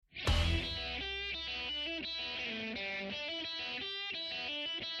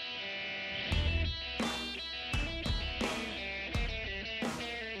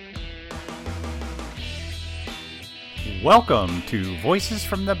Welcome to Voices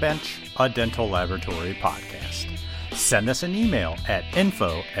from the Bench, a dental laboratory podcast. Send us an email at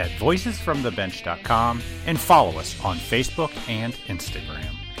info@voicesfromthebench.com and follow us on Facebook and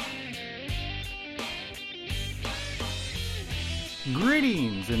Instagram.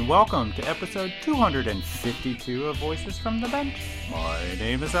 Greetings and welcome to episode 252 of Voices from the Bench. My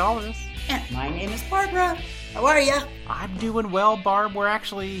name is Elvis. And my name is Barbara. How are you? I'm doing well, Barb. We're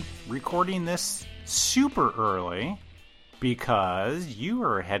actually recording this super early because you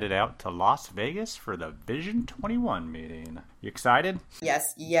are headed out to Las Vegas for the Vision 21 meeting. You excited?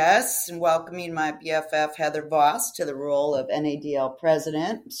 Yes. And welcoming my BFF, Heather Voss, to the role of NADL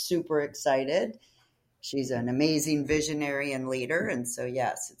president. Super excited. She's an amazing visionary and leader. And so,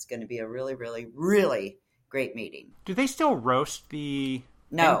 yes, it's going to be a really, really, really great meeting. Do they still roast the...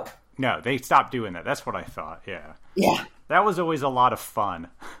 No. No, they stopped doing that. That's what I thought, yeah. Yeah. That was always a lot of fun.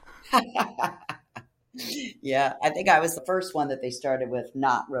 Yeah, I think I was the first one that they started with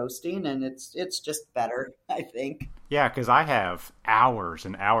not roasting, and it's just better, I think. Yeah, because I have hours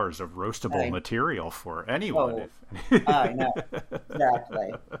and hours of roastable material for anyone. I know,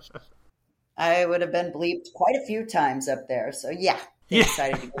 exactly. I would have been bleeped quite a few times up there, so yeah.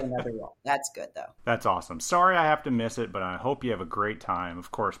 Excited to get another role. That's good, though. That's awesome. Sorry I have to miss it, but I hope you have a great time.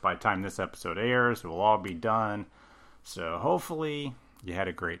 Of course, by the time this episode airs, it will all be done. So hopefully you had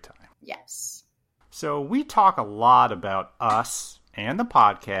a great time. Yes. So we talk a lot about us and the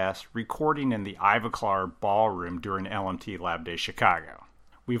podcast recording in the Ivoclar Ballroom during LMT Lab Day Chicago.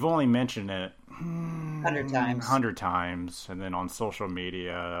 We've only mentioned it 100 times. 100 times, and then on social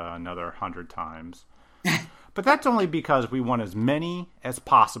media another 100 times. But that's only because we want as many as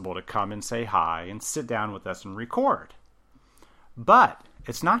possible to come and say hi and sit down with us and record. But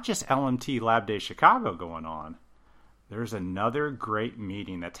it's not just LMT Lab Day Chicago going on. There's another great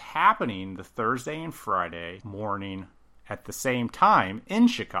meeting that's happening the Thursday and Friday morning at the same time in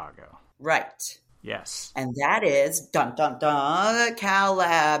Chicago. Right. Yes. And that is, dun, dun, dun, the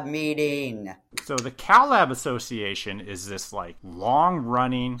CalLab meeting. So the CalLab Association is this like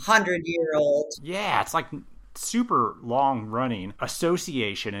long-running... 100-year-old. Yeah, it's like super long-running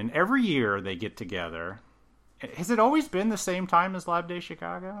association. And every year they get together. Has it always been the same time as Lab Day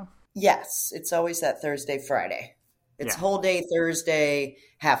Chicago? Yes, it's always that Thursday, Friday. It's whole day Thursday,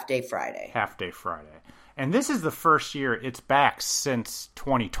 half day Friday. Half day Friday. And this is the first year it's back since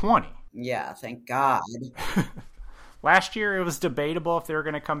 2020. Yeah, thank God. Last year it was debatable if they were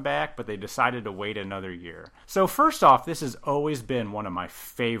going to come back, but they decided to wait another year. So first off, this has always been one of my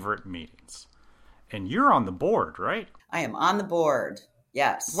favorite meetings. And you're on the board, right? I am on the board,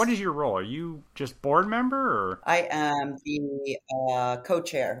 yes. What is your role? Are you just board member? Or? I am the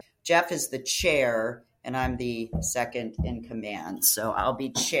co-chair. Jeff is the chair, and I'm the second in command. So I'll be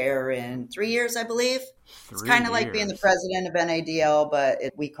chair in 3 years, I believe. It's kind of like being the president of NADL, but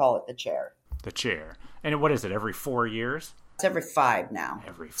we call it the chair. The chair. And what is it, every 4 years? It's every 5 now.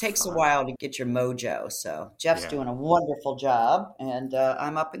 It takes a while to get your mojo. So Jeff's doing a wonderful job, and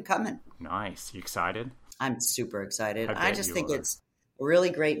I'm up and coming. Nice. You excited? I'm super excited. I just think it's a really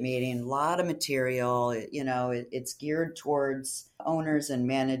great meeting. A lot of material. It's geared towards owners and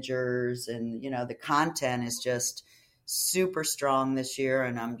managers, and, the content is just super strong this year,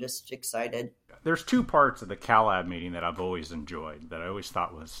 and I'm just excited. There's 2 parts of the CalLab meeting that I've always enjoyed, that I always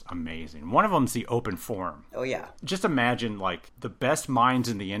thought was amazing. One of them is the open forum. Oh, yeah. Just imagine, like, the best minds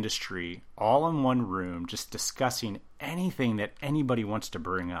in the industry all in one room just discussing anything that anybody wants to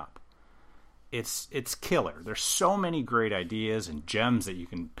bring up. It's killer. There's so many great ideas and gems that you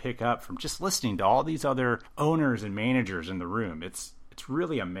can pick up from just listening to all these other owners and managers in the room. It's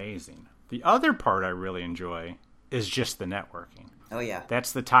really amazing. The other part I really enjoy is just the networking. Oh, yeah.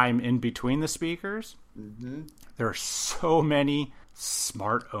 That's the time in between the speakers. Mm-hmm. There are so many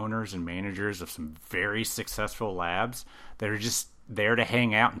smart owners and managers of some very successful labs that are just there to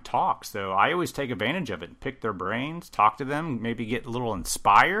hang out and talk. So I always take advantage of it and pick their brains, talk to them, maybe get a little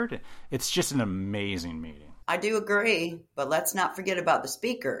inspired. It's just an amazing meeting. I do agree, but let's not forget about the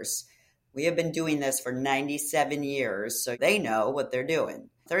speakers. We have been doing this for 97 years, so they know what they're doing.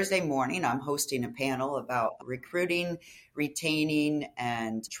 Thursday morning, I'm hosting a panel about recruiting, retaining,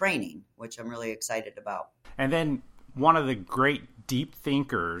 and training, which I'm really excited about. And then one of the great deep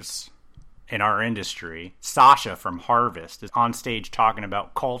thinkers in our industry, Sasha from Harvest, is on stage talking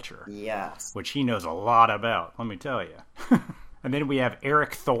about culture. Yes. Which he knows a lot about, let me tell you. And then we have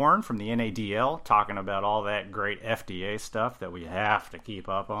Eric Thorne from the NADL talking about all that great FDA stuff that we have to keep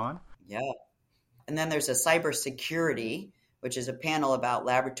up on. Yeah. And then there's a cybersecurity, which is a panel about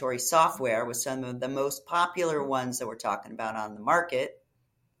laboratory software with some of the most popular ones that we're talking about on the market.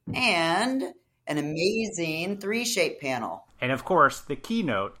 And an amazing 3-shape panel. And of course, the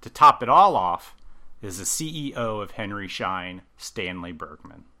keynote to top it all off is the CEO of Henry Schein, Stanley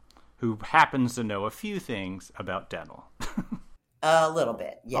Bergman, who happens to know a few things about dental. A little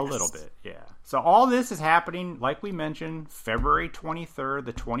bit, yes. A little bit, yeah. So all this is happening, like we mentioned, February 23rd,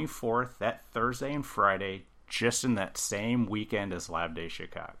 the 24th, that Thursday and Friday, just in that same weekend as Lab Day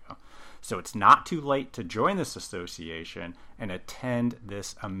Chicago. So it's not too late to join this association and attend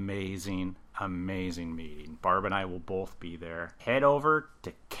this amazing meeting. Barb and I will both be there. Head over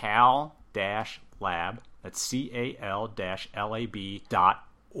to cal-lab, that's cal-lab.org,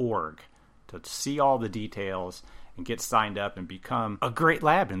 to see all the details and get signed up and become a great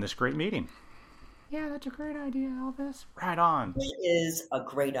lab in this great meeting. Yeah, that's a great idea, Elvis. Right on. It is a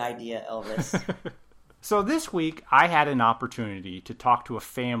great idea, Elvis. So this week, I had an opportunity to talk to a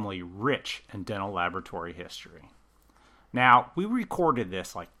family rich in dental laboratory history. Now, we recorded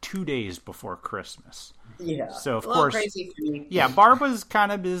this like 2 days before Christmas. Yeah. So, of course, crazy for me. Yeah, Barb was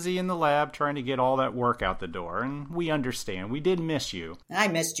kind of busy in the lab trying to get all that work out the door, and we understand. We did miss you. I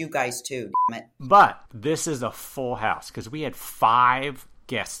missed you guys too, damn it. But this is a full house because we had 5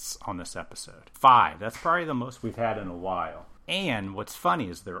 guests on this episode. 5. That's probably the most we've had in a while. And what's funny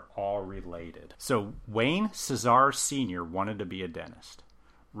is they're all related. So Wayne Cesar Sr. wanted to be a dentist.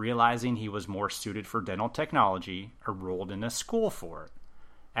 Realizing he was more suited for dental technology, enrolled in a school for it.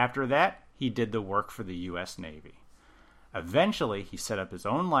 After that, he did the work for the U.S. Navy. Eventually, he set up his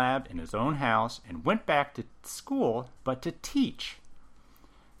own lab in his own house and went back to school, but to teach.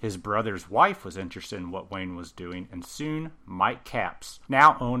 His brother's wife was interested in what Wayne was doing, and soon Mike Capps,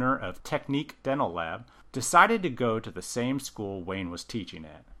 now owner of Technique Dental Lab, decided to go to the same school Wayne was teaching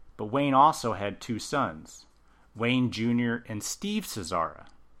at. But Wayne also had 2 sons, Wayne Jr. and Steve Cesara.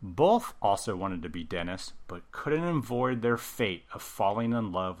 Both also wanted to be dentists, but couldn't avoid their fate of falling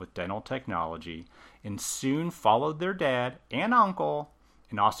in love with dental technology, and soon followed their dad and uncle,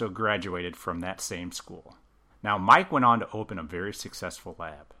 and also graduated from that same school. Now, Mike went on to open a very successful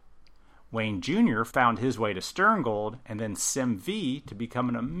lab. Wayne Jr. found his way to Sterngold and then SimV to become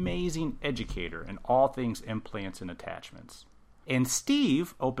an amazing educator in all things implants and attachments. And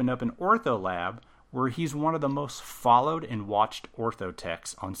Steve opened up an ortho lab where he's one of the most followed and watched ortho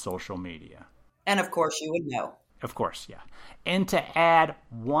techs on social media. And of course you would know. Of course, yeah. And to add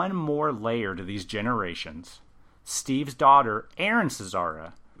one more layer to these generations, Steve's daughter, Erin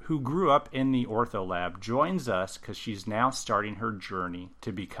Cesara, who grew up in the ortho lab, joins us because she's now starting her journey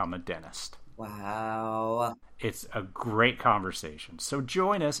to become a dentist. Wow. It's a great conversation. So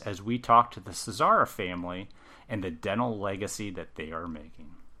join us as we talk to the Cesara family and the dental legacy that they are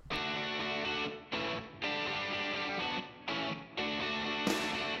making.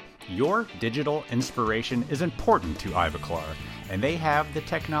 Your digital inspiration is important to Ivoclar, and they have the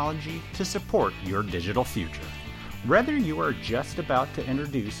technology to support your digital future. Whether you are just about to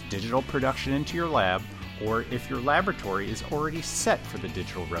introduce digital production into your lab, or if your laboratory is already set for the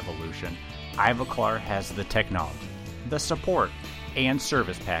digital revolution, Ivoclar has the technology, the support, and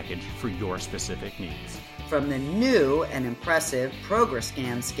service package for your specific needs. From the new and impressive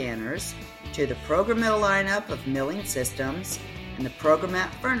PrograScan scanners to the Programmill lineup of milling systems and the Programmat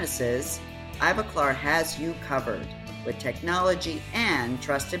furnaces, Ivoclar has you covered with technology and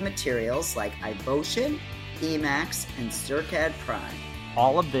trusted materials like iVotion, Emax, and Circad Prime.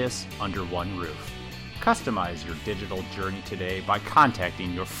 All of this under one roof. Customize your digital journey today by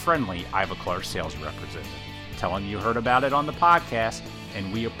contacting your friendly Ivoclar sales representative. Tell them you heard about it on the podcast,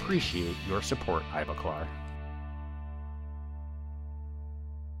 and we appreciate your support, Ivoclar.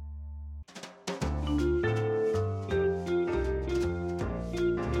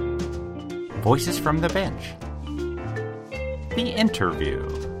 Voices from the Bench. The interview.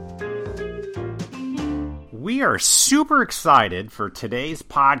 We are super excited for today's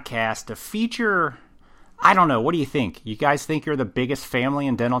podcast to feature, I don't know, what do you think? You guys think you're the biggest family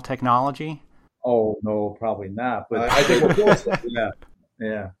in dental technology? Oh, no, probably not. But I think we're close.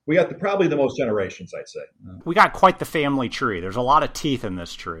 yeah. We got probably the most generations, I'd say. We got quite the family tree. There's a lot of teeth in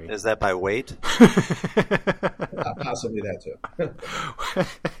this tree. Is that by weight? Possibly that too.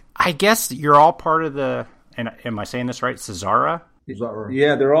 I guess you're all part of the, and am I saying this right, Cesara?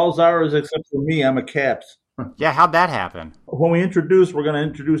 Yeah, they're all Zaras except for me. I'm a Caps. Yeah, how'd that happen? When we introduce, we're going to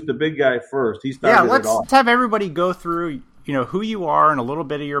introduce the big guy first. He started it all. Let's have everybody go through, who you are and a little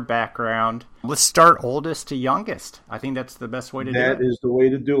bit of your background. Let's start oldest to youngest. I think that's the best way to do it. That is the way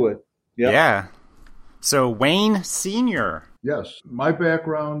to do it. Yep. Yeah. So Wayne Sr. Yes. My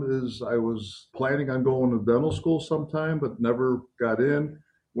background is I was planning on going to dental school sometime, but never got in.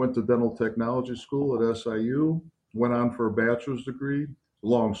 Went to dental technology school at SIU. Went on for a bachelor's degree.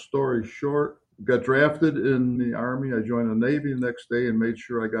 Long story short, got drafted in the Army. I joined the Navy the next day and made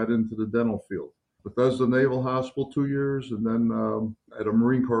sure I got into the dental field. Bethesda Naval Hospital 2 years, and then at a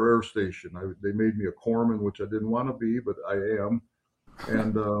Marine Corps Air Station. They made me a corpsman, which I didn't want to be, but I am.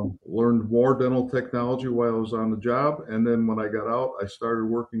 And learned more dental technology while I was on the job. And then when I got out, I started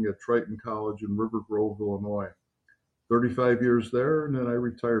working at Triton College in River Grove, Illinois. 35 years there, and then I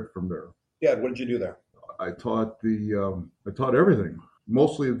retired from there. Dad, what did you do there? I taught everything,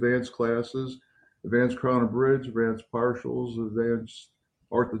 mostly advanced classes, advanced crown and bridge, advanced partials, advanced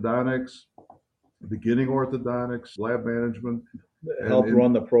orthodontics, beginning orthodontics, lab management. Help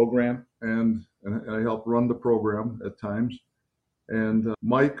run the program. And I helped run the program at times. And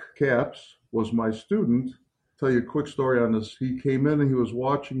Mike Capps was my student. Tell you a quick story on this. He came in and he was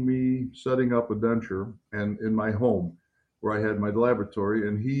watching me setting up a denture and in my home where I had my laboratory.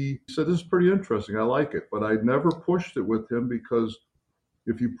 And he said, "This is pretty interesting. I like it." But I never pushed it with him, because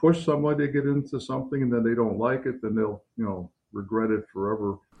if you push somebody to get into something and then they don't like it, then they'll, regret it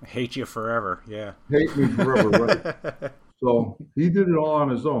forever. Hate you forever. Yeah. Hate me forever, right? So he did it all on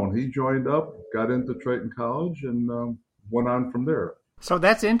his own. He joined up, got into Triton College, and went on from there. So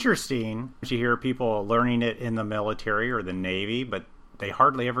that's interesting. You hear people learning it in the military or the Navy, but they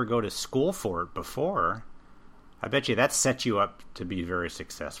hardly ever go to school for it before. I bet you that set you up to be very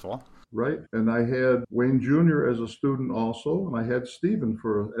successful. Right. And I had Wayne Jr. as a student also, and I had Stephen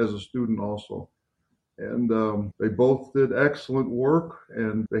as a student also. And they both did excellent work,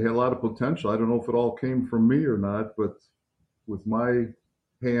 and they had a lot of potential. I don't know if it all came from me or not, but with my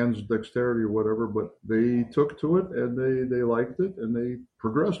hands, dexterity or whatever, but they took to it and they liked it and they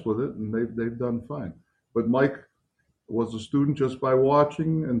progressed with it, and they've done fine. But Mike was a student just by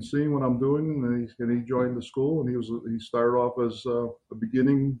watching and seeing what I'm doing, and he joined the school, and he started off as a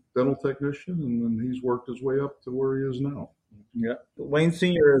beginning dental technician, and then he's worked his way up to where he is now. Yeah, Wayne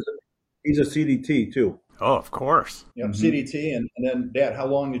Sr. He's a CDT too. Oh, of course. Yeah, CDT, and then Dad, how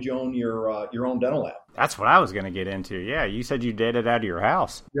long did you own your own dental lab? That's what I was going to get into. Yeah, you said you did it out of your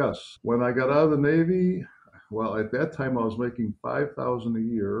house. Yes. When I got out of the Navy, well, at that time I was making $5,000 a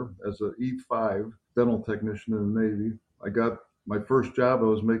year as an E5 dental technician in the Navy. I got my first job, I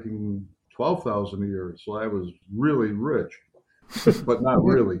was making $12,000 a year, so I was really rich, but not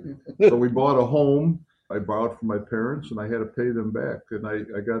really. So we bought a home. I borrowed from my parents, and I had to pay them back. And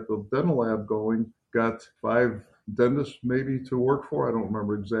I got the dental lab going, got 5 dentists maybe to work for. I don't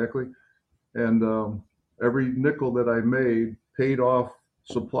remember exactly. And every nickel that I made paid off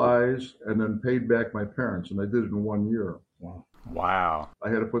supplies and then paid back my parents. And I did it in 1 year. Wow. I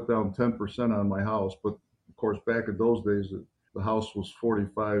had to put down 10% on my house. But of course, back in those days, the house was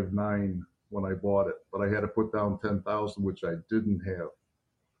 $45,900 when I bought it. But I had to put down $10,000, which I didn't have.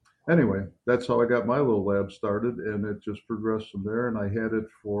 Anyway, that's how I got my little lab started, and it just progressed from there. And I had it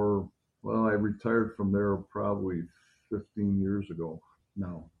I retired from there probably 15 years ago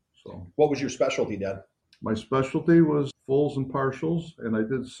now. So, what was your specialty, Dad? My specialty was fulls and partials, and I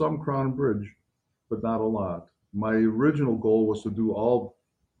did some crown and bridge, but not a lot. My original goal was to do all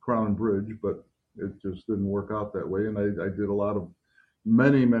crown and bridge, but it just didn't work out that way. And I did a lot of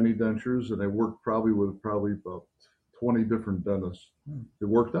many dentures, and I worked with about 20 different dentists. It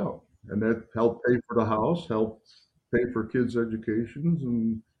worked out, and that helped pay for the house, helped pay for kids' educations,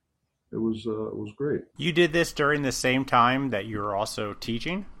 and it was great. You did this during the same time that you were also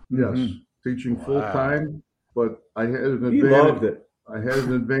teaching? Yes, teaching full time, but I had an advantage. He loved it. I had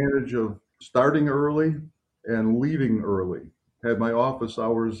an advantage of starting early and leaving early. Had my office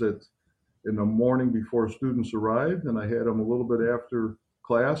hours in the morning before students arrived, and I had them a little bit after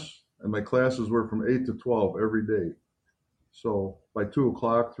class, and my classes were from 8 to 12 every day. So by 2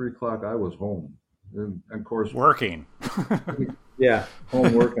 o'clock, 3 o'clock, I was home. And of course, working. Yeah,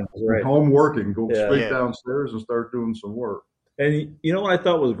 home working. Right. Home working, go straight downstairs and start doing some work. And you know what I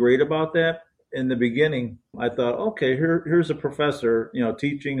thought was great about that? In the beginning, I thought, okay, here's a professor,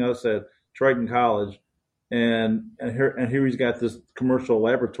 teaching us at Triton College, and here he's got this commercial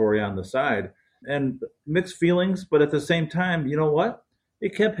laboratory on the side, and mixed feelings. But at the same time, you know what?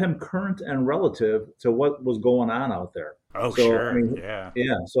 It kept him current and relative to what was going on out there. Oh, so, sure. Yeah.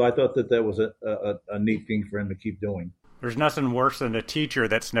 So I thought that was a neat thing for him to keep doing. There's nothing worse than a teacher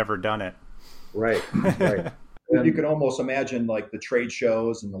that's never done it. Right. You could almost imagine like the trade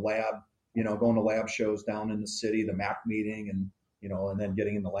shows and the lab, going to lab shows down in the city, the MAC meeting, and and then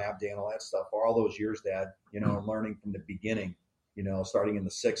getting in the lab day and all that stuff. For all those years, Dad, learning from the beginning, starting in the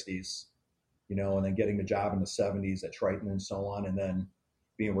 60s, and then getting the job in the 70s at Triton and so on, and then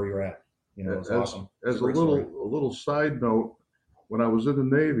being where you're at. It's awesome. As a little side note, when I was in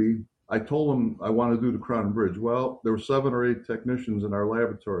the Navy, I told him I want to do the Crown and Bridge. Well, there were 7 or 8 technicians in our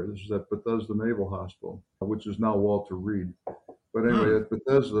laboratory. This is at Bethesda Naval Hospital, which is now Walter Reed. But anyway, at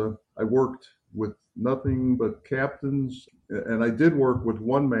Bethesda, I worked with nothing but captains. And I did work with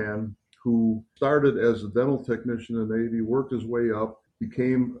one man who started as a dental technician in the Navy, worked his way up,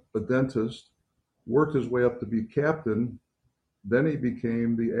 became a dentist, worked his way up to be captain. Then he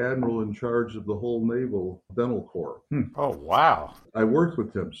became the admiral in charge of the whole Naval Dental Corps. Oh, wow. I worked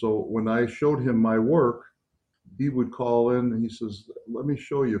with him. So when I showed him my work, he would call in and he says, let me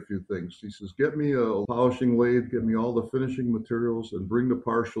show you a few things. He says, get me a polishing lathe, get me all the finishing materials, and bring the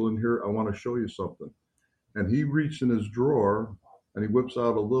partial in here. I want to show you something. And he reached in his drawer and he whips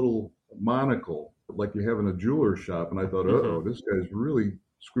out a little monocle like you have in a jeweler's shop. And I thought, this guy's really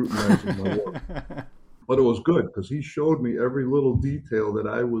scrutinizing my work. But it was good because he showed me every little detail that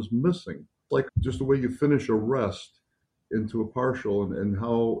I was missing. Like just the way you finish a rest into a partial and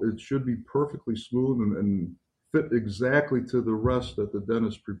how it should be perfectly smooth and fit exactly to the rest that the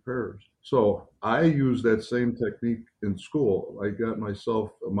dentist prepares. So I use that same technique in school. I got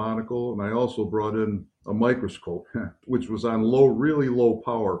myself a monocle and I also brought in a microscope, which was on really low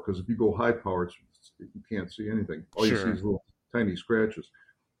power because if you go high power, you can't see anything. All you see is little tiny scratches.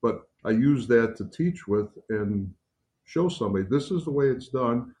 But I use that to teach with and show somebody, this is the way it's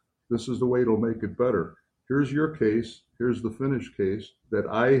done. This is the way it'll make it better. Here's your case. Here's the finished case that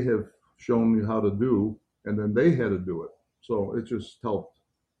I have shown you how to do. And then they had to do it. So it just helped.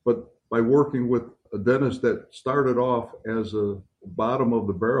 But by working with a dentist that started off as a bottom of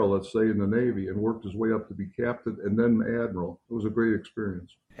the barrel, let's say in the Navy, and worked his way up to be captain and then admiral, it was a great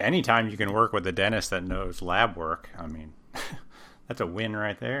experience. Anytime you can work with a dentist that knows lab work, I mean, that's a win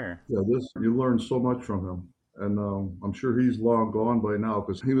right there. Yeah, you learn so much from him. And I'm sure he's long gone by now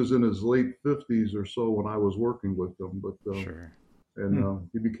because he was in his late 50s or so when I was working with him. But sure. And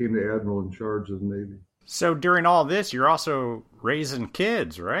he became the admiral in charge of the Navy. So during all this, you're also raising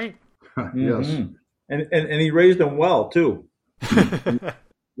kids, right? Yes. And he raised them well, too.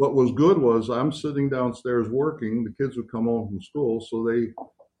 What was good was I'm sitting downstairs working. The kids would come home from school, so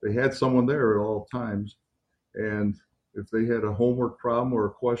they had someone there at all times. And if they had a homework problem or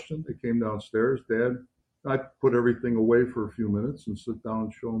a question, they came downstairs. Dad, I'd put everything away for a few minutes and sit down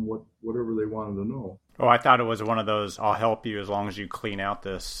and show them whatever they wanted to know. Oh, I thought it was one of those, I'll help you as long as you clean out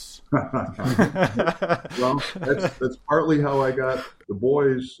this. Well, that's partly how I got the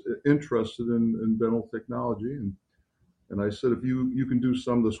boys interested in dental technology. And I said, if you can do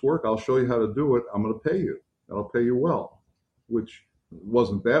some of this work, I'll show you how to do it. I'm going to pay you. And I'll pay you well, which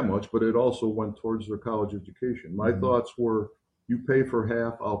wasn't that much, but it also went towards their college education. My thoughts were, you pay for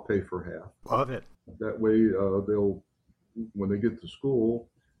half, I'll pay for half. Love it. That way, they'll, when they get to school,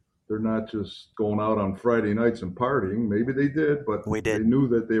 they're not just going out on Friday nights and partying. Maybe they did, but they knew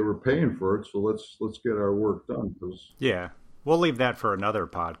that they were paying for it. So let's get our work done. Yeah, we'll leave that for another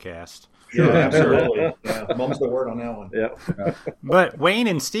podcast. Yeah, absolutely. Yeah, mum's the word on that one. Yeah. But Wayne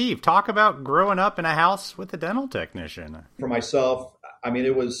and Steve, talk about growing up in a house with a dental technician. For myself, I mean,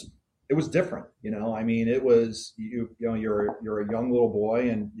 it was different. I mean, it was you're a young little boy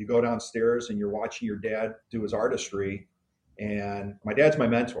and you go downstairs and you're watching your dad do his artistry. And my dad's my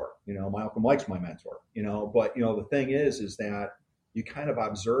mentor, my Uncle Mike's my mentor, but the thing is that you kind of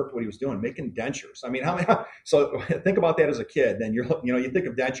observed what he was doing, making dentures. I mean, so think about that as a kid. Then you think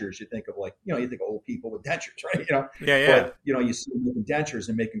of dentures, you think of you think of old people with dentures, right? Yeah. But, you see them making dentures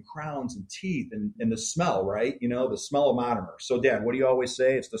and making crowns and teeth and the smell, right? The smell of monomer. So Dad, what do you always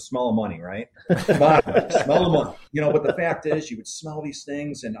say? It's the smell of money, right? Monomer, smell of money. But the fact is you would smell these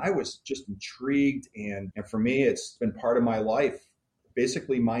things and I was just intrigued. And for me, it's been part of my life,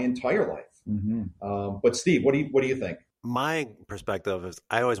 basically my entire life. Mm-hmm. But Steve, what do you think? My perspective is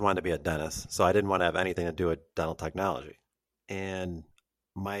I always wanted to be a dentist, so I didn't want to have anything to do with dental technology. And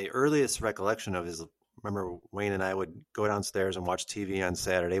my earliest recollection of is, remember Wayne and I would go downstairs and watch TV on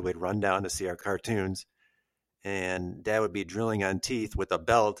Saturday. We'd run down to see our cartoons, and Dad would be drilling on teeth with a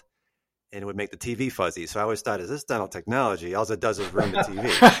belt, and it would make the TV fuzzy. So I always thought, is this dental technology? All it does is ruin the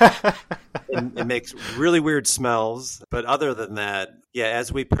TV. And it makes really weird smells. But other than that, yeah,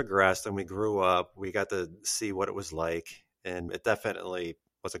 as we progressed and we grew up, we got to see what it was like. And it definitely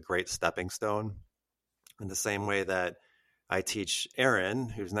was a great stepping stone. In the same way that I teach Aaron,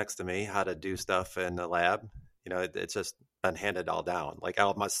 who's next to me, how to do stuff in the lab. It's just been handed all down. Like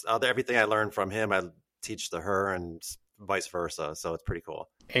everything I learned from him, I teach to her and vice versa. So it's pretty cool.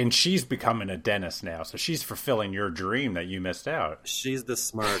 And she's becoming a dentist now. So she's fulfilling your dream that you missed out. She's the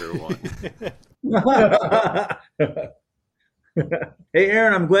smarter one. Hey,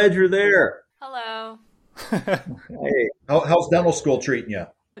 Aaron, I'm glad you're there. Hello. Hey. How's dental school treating you?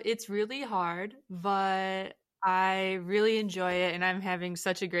 It's really hard, but I really enjoy it and I'm having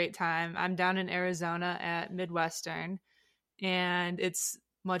such a great time. I'm down in Arizona at Midwestern, and it's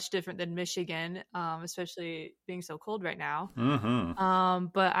much different than Michigan, especially being so cold right now. Mm-hmm.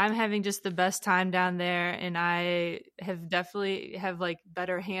 But I'm having just the best time down there, and I have definitely have like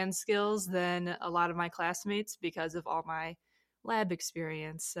better hand skills than a lot of my classmates because of all my lab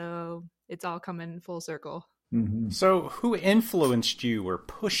experience. So it's all coming full circle. Mm-hmm. So, who influenced you or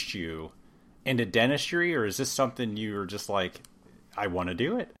pushed you into dentistry, or is this something you were just like, I want to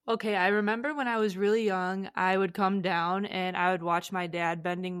do it? Okay, I remember when I was really young, I would come down and I would watch my dad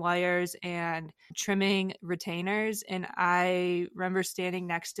bending wires and trimming retainers. And I remember standing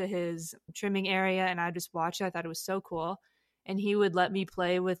next to his trimming area and I just watched it. I thought it was so cool. And he would let me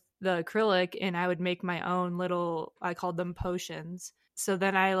play with the acrylic and I would make my own little, I called them potions. So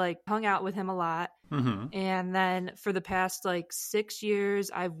then I like hung out with him a lot. Mm-hmm. And then for the past like 6 years,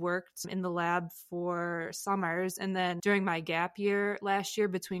 I've worked in the lab for summers. And then during my gap year last year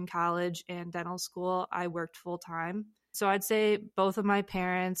between college and dental school, I worked full time. So I'd say both of my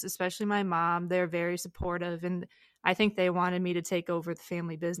parents, especially my mom, they're very supportive. And I think they wanted me to take over the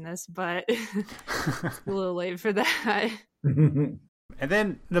family business, but it's a little late for that. And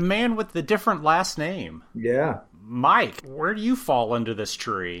then the man with the different last name. Yeah. Mike, where do you fall under this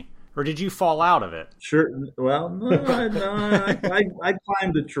tree? Or did you fall out of it? Sure. Well, I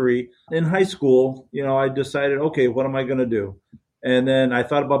climbed a tree. In high school, I decided, okay, what am I going to do? And then I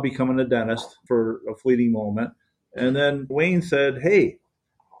thought about becoming a dentist for a fleeting moment. And then Wayne said, hey,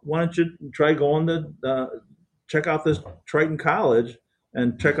 why don't you try going to check out this Triton College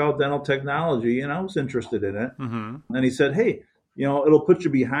and check out dental technology? And I was interested in it. Mm-hmm. And he said, hey, it'll put you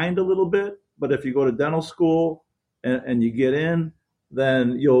behind a little bit, but if you go to dental school and you get in,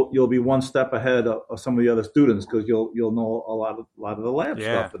 then you'll be one step ahead of some of the other students because you'll know a lot of the lab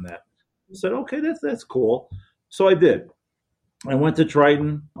stuff in that. I said, okay, that's cool. So I did. I went to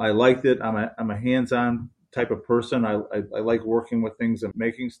Triton. I liked it. I'm a hands-on type of person. I like working with things and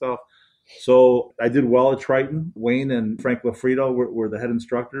making stuff. So I did well at Triton. Wayne and Frank Lafredo were the head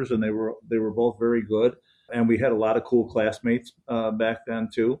instructors, and they were both very good. And we had a lot of cool classmates back then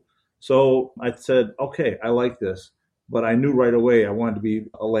too. So I said, okay, I like this. But I knew right away I wanted to be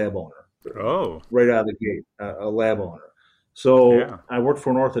a lab owner. Oh. Right out of the gate, a lab owner. So I worked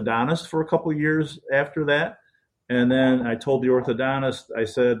for an orthodontist for a couple of years after that. And then I told the orthodontist, I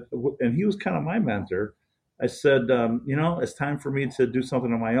said, and he was kind of my mentor, I said, it's time for me to do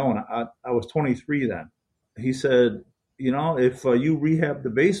something on my own. I was 23 then. He said, if you rehab the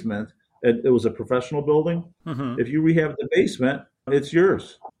basement, it was a professional building. Mm-hmm. If you rehab the basement, it's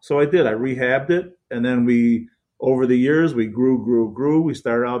yours. So I did. I rehabbed it. And then over the years, we grew. We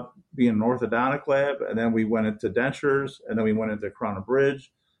started out being an orthodontic lab, and then we went into dentures, and then we went into Crown and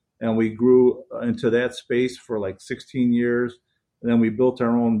Bridge, and we grew into that space for like 16 years. And then we built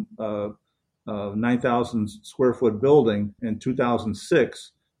our own 9,000 square foot building in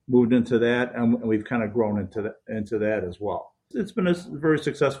 2006, moved into that, and we've kind of grown into that as well. It's been a very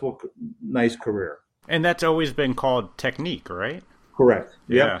successful, nice career. And that's always been called Technique, right? Correct.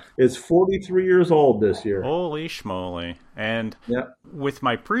 Yeah. Yep. It's 43 years old this year. Holy schmoly. And with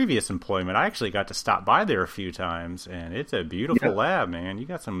my previous employment, I actually got to stop by there a few times, and it's a beautiful lab, man. You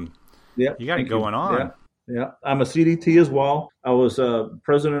got it going on. Yeah. I'm a CDT as well. I was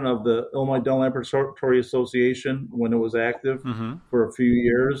president of the Illinois Dental Laboratory Association when it was active for a few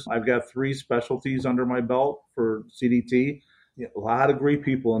years. I've got 3 specialties under my belt for CDT. A lot of great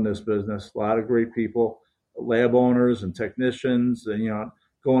people in this business, a lot of great people. Lab owners and technicians, and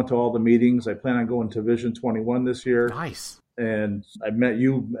going to all the meetings. I plan on going to Vision 21 this year. Nice. And I've met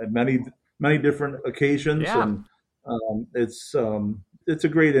you at many different occasions, and it's a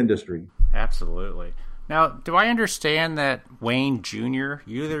great industry. Absolutely. Now, do I understand that Wayne Jr.,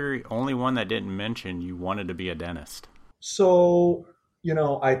 you're the only one that didn't mention you wanted to be a dentist? So,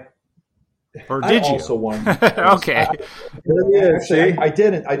 Or did you? Also wanted. Okay. I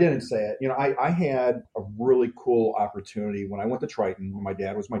didn't say it. I had a really cool opportunity when I went to Triton. My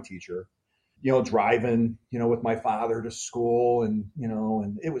dad was my teacher. Driving, with my father to school, and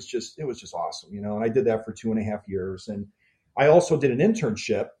it was just awesome. And I did that for 2.5 years, and I also did an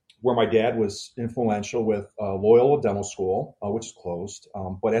internship where my dad was influential with Loyola Dental School, which is closed.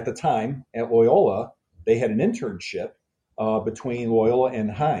 But at the time at Loyola, they had an internship between Loyola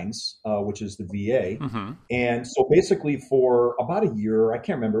and Hines, which is the VA. Mm-hmm. And so basically for about a year, I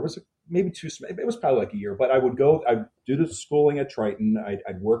can't remember, it was it was probably like a year, but I'd do the schooling at Triton.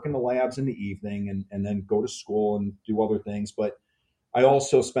 I'd work in the labs in the evening and then go to school and do other things. But I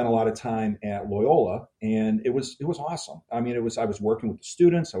also spent a lot of time at Loyola, and it was awesome. I mean, I was working with the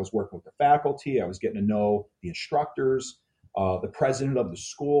students, I was working with the faculty, I was getting to know the instructors, the president of the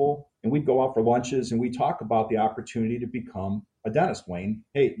school, and we'd go out for lunches and we talk about the opportunity to become a dentist. Wayne,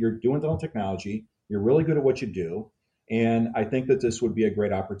 hey, you're doing dental technology, you're really good at what you do, and I think that this would be a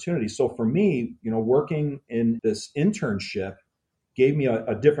great opportunity. So for me, working in this internship gave me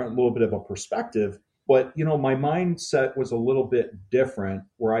a different little bit of a perspective. But, my mindset was a little bit different,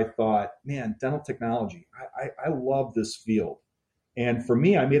 where I thought, man, dental technology, I love this field. And for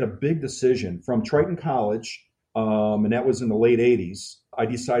me, I made a big decision from Triton College, and that was in the late 80s. I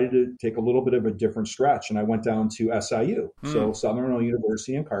decided to take a little bit of a different stretch, and I went down to SIU, so Southern Illinois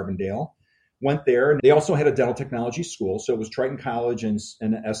University in Carbondale. Went there, and they also had a dental technology school. So it was Triton College and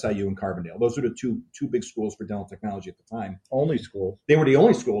SIU in Carbondale. Those were the two big schools for dental technology at the time. Only schools. They were the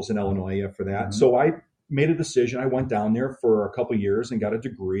only schools in Illinois for that. Mm-hmm. So I made a decision. I went down there for a couple of years and got a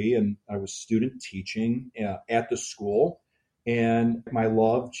degree, and I was student teaching at the school. And my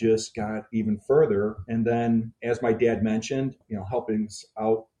love just got even further. And then, as my dad mentioned, helping us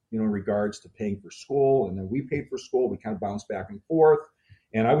out, in regards to paying for school. And then we paid for school. We kind of bounced back and forth.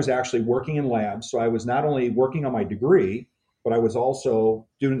 And I was actually working in labs. So I was not only working on my degree, but I was also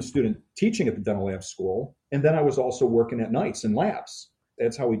doing student teaching at the dental lab school. And then I was also working at nights in labs.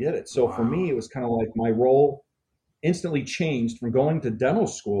 That's how we did it. So for me, it was kind of like my role instantly changed from going to dental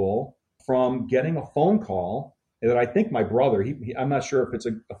school, from getting a phone call that I think my brother, I'm not sure if it's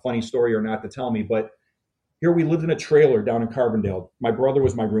a funny story or not to tell me, but here we lived in a trailer down in Carbondale. My brother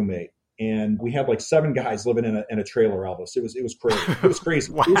was my roommate. And we had like 7 guys living in a trailer, Elvis. It was crazy. It was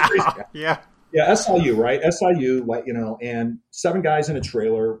crazy. Wow. It was crazy. Yeah, SIU, right? SIU, and 7 guys in a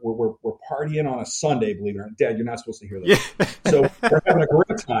trailer. We're partying on a Sunday, believe it or not. Dad, you're not supposed to hear this. Yeah. So we're having a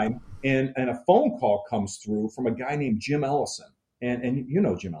great time, and a phone call comes through from a guy named Jim Ellison. And you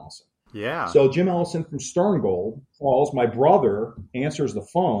know Jim Ellison. Yeah. So Jim Ellison from Sterngold calls. My brother answers the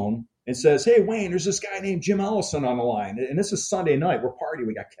phone and says, hey, Wayne, there's this guy named Jim Ellison on the line. And this is Sunday night. We're partying.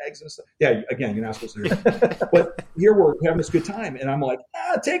 We got kegs and stuff. Yeah, again, you're not supposed to hear that. But here we're having this good time. And I'm like,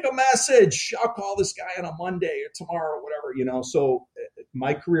 take a message. I'll call this guy on a Monday or tomorrow or whatever, So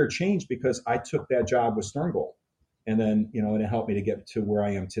my career changed because I took that job with Sterngold. And then, and it helped me to get to where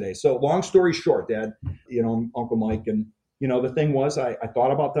I am today. So long story short, Dad, Uncle Mike. And, the thing was, I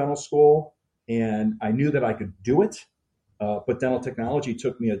thought about dental school and I knew that I could do it. But dental technology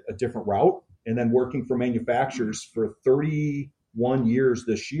took me a different route. And then working for manufacturers for 31 years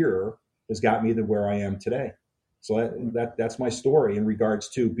this year has got me to where I am today. So that's my story in regards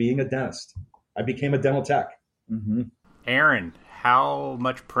to being a dentist. I became a dental tech. Mm-hmm. Aaron, how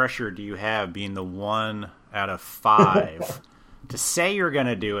much pressure do you have being the 1 out of 5 to say you're going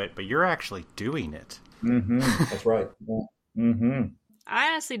to do it, but you're actually doing it? Mm-hmm. That's right. Yeah. Mm-hmm. I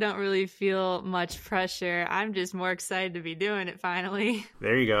honestly don't really feel much pressure. I'm just more excited to be doing it finally.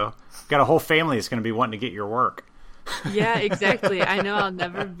 There you go. Got a whole family that's going to be wanting to get your work. Yeah, exactly. I know I'll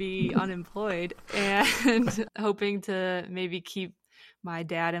never be unemployed, and hoping to maybe keep my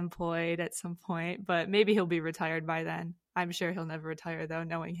dad employed at some point, but maybe he'll be retired by then. I'm sure he'll never retire though,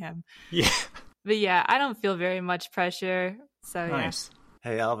 knowing him. Yeah. But yeah, I don't feel very much pressure. So nice. Yeah.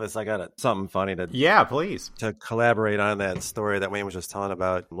 Hey, Elvis, I got something funny to please to collaborate on that story that Wayne was just telling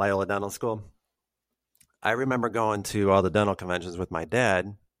about Loyola Dental School. I remember going to all the dental conventions with my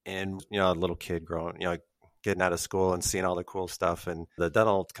dad, and a little kid growing, getting out of school and seeing all the cool stuff. And the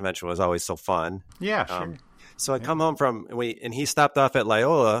dental convention was always so fun. Yeah, sure. So I come home and he stopped off at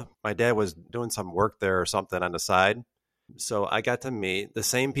Loyola. My dad was doing some work there or something on the side. So I got to meet the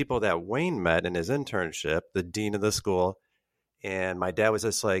same people that Wayne met in his internship, the dean of the school. And my dad was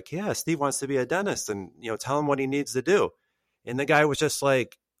just like, yeah, Steve wants to be a dentist, and, tell him what he needs to do. And the guy was just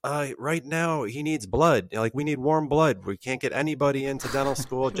like, right now he needs blood. Like, we need warm blood. We can't get anybody into dental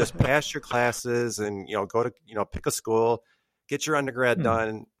school. Just pass your classes and, go to, pick a school, get your undergrad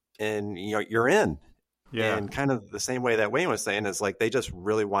done, and, you're in. Yeah. And kind of the same way that Wayne was saying is like, they just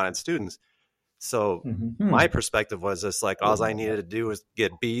really wanted students. So my perspective was just like, all I needed to do was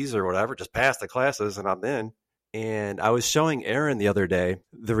get B's or whatever, just pass the classes and I'm in. And I was showing Aaron the other day,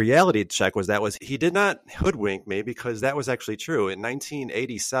 the reality check was he did not hoodwink me, because that was actually true. In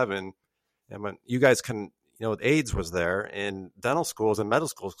 1987, and when you guys can, AIDS was there, and dental schools and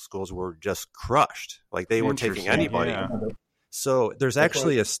medical schools were just crushed. Like, they weren't taking anybody. Yeah. So there's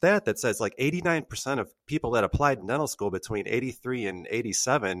actually a stat that says like 89% of people that applied in dental school between 83 and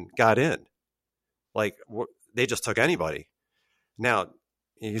 87 got in. Like, they just took anybody. Now,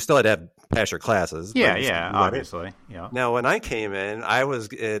 you still had to have pass your classes. Yeah, but yeah, obviously. Yeah. Now, when I came in, I was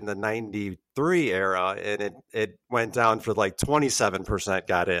in the 93 era, and it went down for like 27%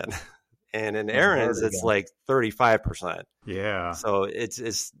 got in. And in Aaron's, it's like 35%. Yeah. So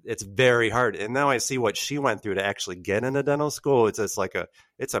it's very hard. And now I see what she went through to actually get into dental school. It's just like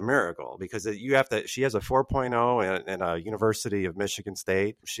it's a miracle because she has a 4.0 in a University of Michigan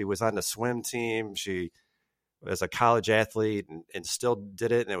State. She was on the swim team. She was a college athlete and still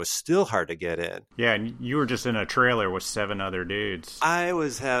did it. And it was still hard to get in. Yeah. And you were just in a trailer with 7 other dudes. I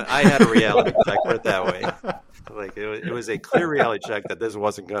had a reality check, put it that way. Like it was a clear reality check that this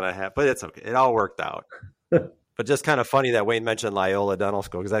wasn't going to happen, but it's okay. It all worked out. But just kind of funny that Wayne mentioned Loyola Dental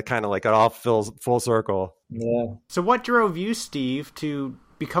School because that kind of like it all fills full circle. Yeah. So what drove you, Steve, to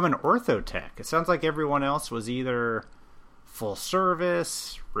become an ortho tech? It sounds like everyone else was either full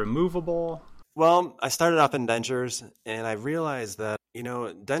service, removable. Well, I started off in dentures and I realized that,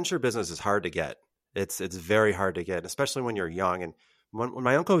 denture business is hard to get. It's very hard to get, especially when you're young. And when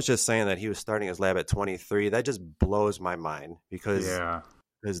my uncle was just saying that he was starting his lab at 23, that just blows my mind because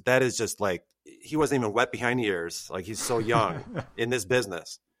that is just like, he wasn't even wet behind the ears. Like he's so young in this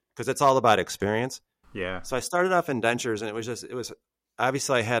business because it's all about experience. Yeah. So I started off in dentures and it was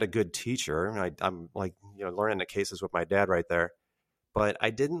obviously I had a good teacher. And I'm like, learning the cases with my dad right there, but I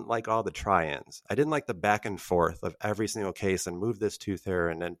didn't like all the try-ins. I didn't like the back and forth of every single case and move this tooth here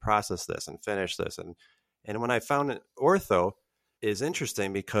and then process this and finish this. And when I found ortho is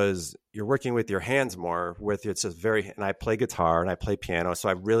interesting because you're working with your hands more and I play guitar and I play piano. So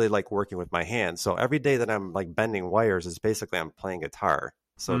I really like working with my hands. So every day that I'm like bending wires is basically I'm playing guitar.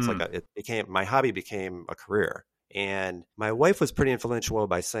 So it's like my hobby became a career. And my wife was pretty influential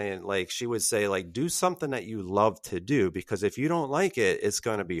by saying she would say do something that you love to do, because if you don't like it, it's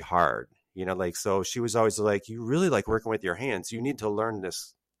going to be hard. So she was always like, you really like working with your hands. You need to learn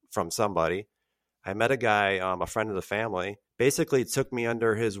this from somebody. I met a guy, a friend of the family, basically took me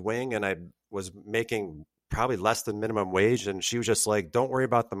under his wing, and I was making probably less than minimum wage. And she was just like, don't worry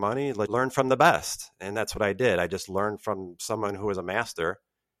about the money, learn from the best. And that's what I did. I just learned from someone who was a master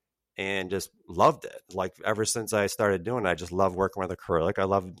and just loved it. Ever since I started doing it, I just love working with acrylic. I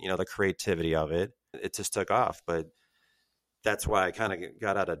love, the creativity of it. It just took off. But that's why I kind of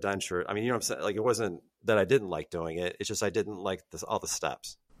got out of denture. I mean, what I'm saying? It wasn't that I didn't like doing it. It's just I didn't like all the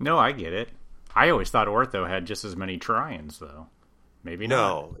steps. No, I get it. I always thought ortho had just as many try-ins, though. Maybe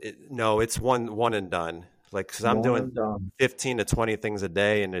not. No, it's one and done. Because I'm doing 15 to 20 things a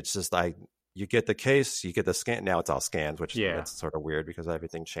day, and it's just you get the case, you get the scan. Now it's all scans, which that's sort of weird because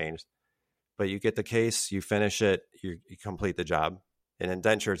everything changed. But you get the case, you finish it, you complete the job. And in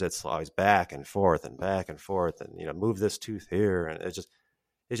dentures, it's always back and forth, and move this tooth here, and it's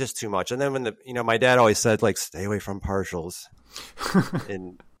just too much. And then when my dad always said stay away from partials,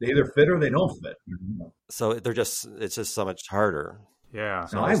 and they either fit or they don't fit. So it's just so much harder. Yeah.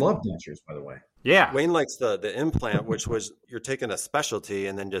 So I love dentures, by the way. Yeah. Wayne likes the implant, which was you're taking a specialty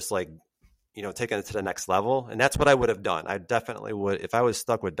and then just taking it to the next level. And that's what I would have done. I definitely would. If I was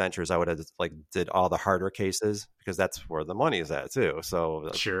stuck with dentures, I would have did all the harder cases because that's where the money is at too. So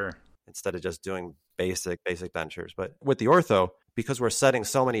sure. Instead of just doing basic dentures. But with the ortho, because we're setting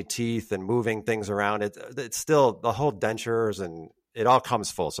so many teeth and moving things around, it's still the whole dentures and it all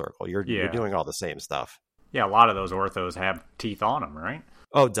comes full circle. You're doing all the same stuff. Yeah, a lot of those orthos have teeth on them, right?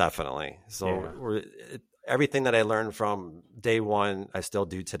 Oh, definitely. So everything that I learned from day one, I still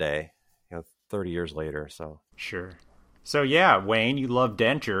do today, 30 years later. So sure. So yeah, Wayne, you love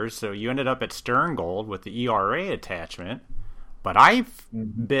dentures, so you ended up at Sterngold with the ERA attachment. But I've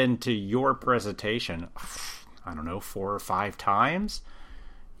been to your presentation, I don't know, 4 or 5 times.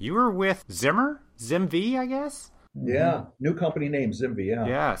 You were with ZimV, I guess? Yeah, new company name, ZimV, yeah.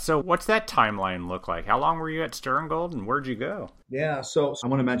 Yeah, so what's that timeline look like? How long were you at Sterngold, and where'd you go? Yeah, so I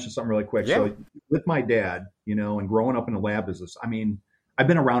want to mention something really quick. Yeah. So with my dad, and growing up in the lab business, I mean, I've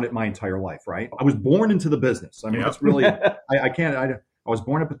been around it my entire life, right? I was born into the business. I mean, that's really, I was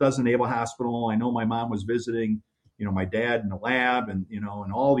born at Bethesda Naval Hospital. I know my mom was visiting, my dad in the lab, and,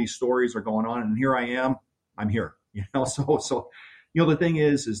 and all these stories are going on. And here I am, I'm here, so the thing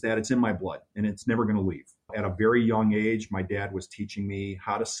is that it's in my blood and it's never going to leave. At a very young age, my dad was teaching me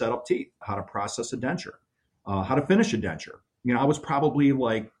how to set up teeth, how to process a denture, how to finish a denture. I was probably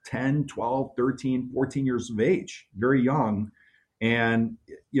 10, 12, 13, 14 years of age, very young. And,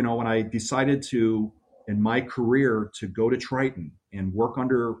 when I decided to, in my career, to go to Triton and work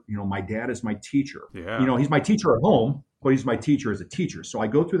under, my dad as my teacher. Yeah. He's my teacher at home, but he's my teacher as a teacher. So I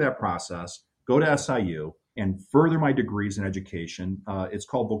go through that process, go to SIU, and further my degrees in education. It's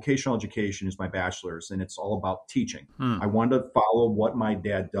called vocational education, is my bachelor's, and it's all about teaching. I wanted to follow what my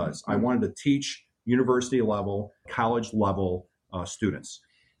dad does. I wanted to teach university level, college level students.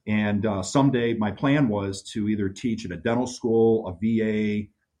 And someday my plan was to either teach at a dental school, a VA,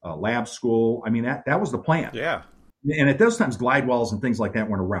 a lab school. I mean, that was the plan. Yeah. And at those times, Glidewells and things like that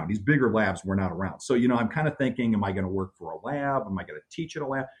weren't around. These bigger labs were not around. So, I'm kind of thinking, am I going to work for a lab? Am I going to teach at a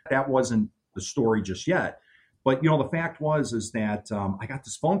lab? That wasn't the story just yet. But, the fact is that I got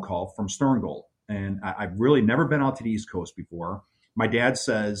this phone call from Sterngold, and I've really never been out to the East Coast before. My dad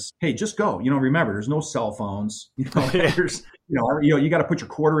says, "Hey, just go. Remember, there's no cell phones. There's, you got to put your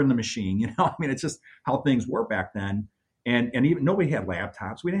quarter in the machine. I mean, it's just how things were back then. And even nobody had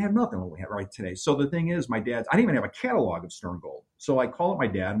laptops. We didn't have nothing what we have right today. So the thing is, I didn't even have a catalog of Sterngold. So I called up my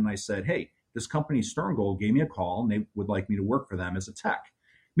dad and I said, "Hey, this company Sterngold gave me a call and they would like me to work for them as a tech."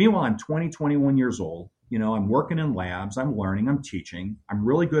 Meanwhile, I'm 21 years old. I'm working in labs. I'm learning. I'm teaching. I'm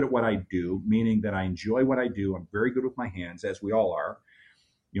really good at what I do, meaning that I enjoy what I do. I'm very good with my hands, as we all are.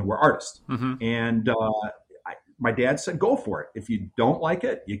 We're artists. Mm-hmm. And my dad said, "Go for it. If you don't like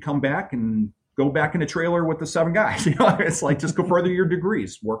it, you come back and go back in a trailer with the 7 guys." It's like, just go further your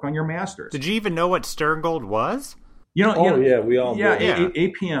degrees, work on your master's. Did you even know what Sterngold was? We all did. Yeah.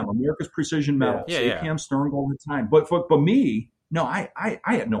 APM, America's Precision Metals. APM, Sterngold at the time. But me, no, I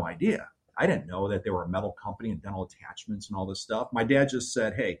had no idea. I didn't know that they were a metal company and dental attachments and all this stuff. My dad just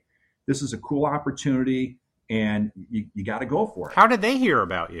said, "Hey, this is a cool opportunity and you got to go for it." How did they hear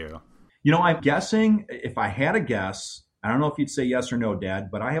about you? I'm guessing, if I had a guess, I don't know if you'd say yes or no,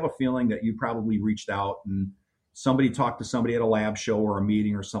 Dad, but I have a feeling that you probably reached out and somebody talked to somebody at a lab show or a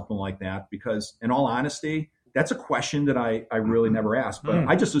meeting or something like that. Because in all honesty, that's a question that I really never asked. But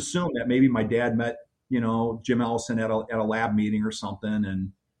I just assumed that maybe my dad met, Jim Ellison at a lab meeting or something.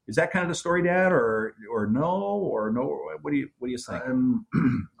 And is that kind of the story, Dad, or no? What do you think?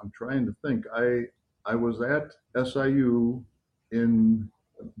 I'm trying to think. I was at SIU in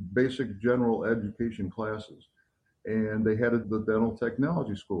basic general education classes, and they had the dental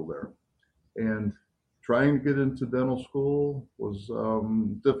technology school there. And trying to get into dental school was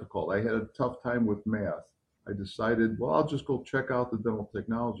difficult. I had a tough time with math. I decided, well, I'll just go check out the dental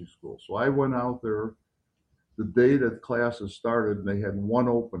technology school. So I went out there the day that classes started, and they had one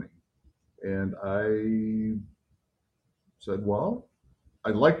opening. And I said, well,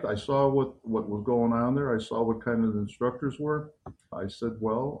 I saw what was going on there. I saw what kind of instructors were. I said,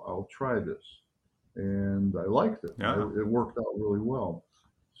 well, I'll try this. And I liked it. Yeah. It worked out really well.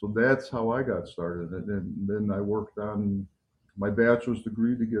 So that's how I got started. And then I worked on my bachelor's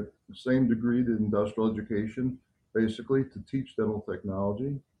degree to get the same degree to industrial education, basically to teach dental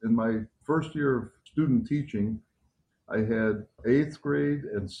technology. In my first year of student teaching, I had 8th grade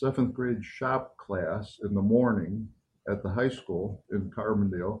and 7th grade shop class in the morning at the high school in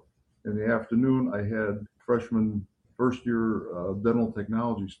Carbondale. In the afternoon, I had freshman first year dental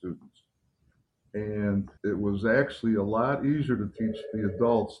technology students. And it was actually a lot easier to teach the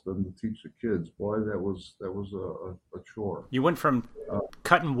adults than to teach the kids. Boy, that was a chore. You went from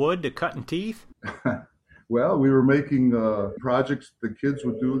cutting wood to cutting teeth? Well, we were making projects the kids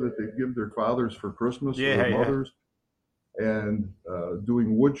would do that they'd give their fathers for Christmas or their mothers. And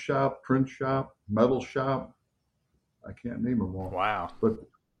doing wood shop, print shop, metal shop. I can't name them all. Wow. But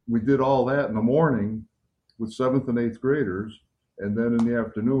we did all that in the morning with 7th and 8th graders. And then in the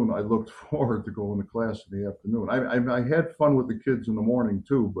afternoon, I looked forward to going to class in the afternoon. I had fun with the kids in the morning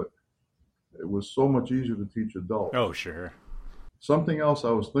too, but it was so much easier to teach adults. Oh, sure. Something else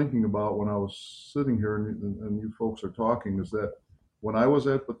I was thinking about when I was sitting here and you folks are talking is that when I was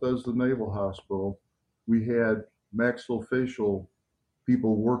at Bethesda Naval Hospital, we had maxillofacial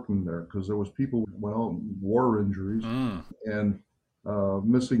people working there because there was people, war injuries and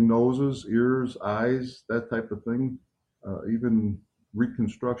missing noses, ears, eyes, that type of thing. Even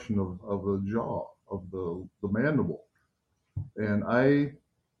reconstruction of the jaw, of the mandible. And I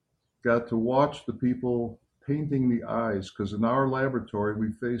got to watch the people painting the eyes, because in our laboratory,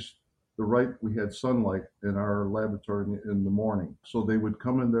 we had sunlight in our laboratory in the morning. So they would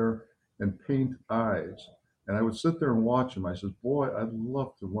come in there and paint eyes. And I would sit there and watch them. I said, boy, I'd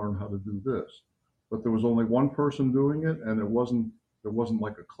love to learn how to do this. But there was only one person doing it, and there wasn't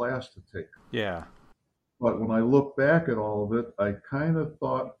like a class to take. Yeah. But when I look back at all of it, I kind of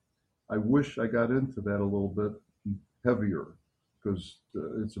thought, I wish I got into that a little bit heavier, because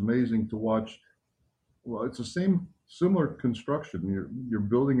it's amazing to watch. Well, it's the similar construction. You're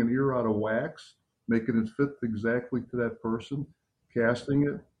building an ear out of wax, making it fit exactly to that person, casting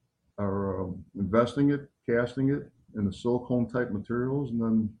it, or investing it, casting it in the silicone type materials, and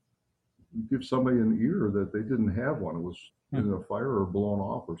then give somebody an ear that they didn't have one. It was in a fire or blown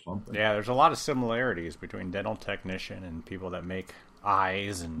off or something. Yeah, there's a lot of similarities between dental technician and people that make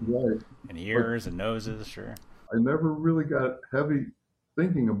eyes and and ears and noses. Sure. I never really got heavy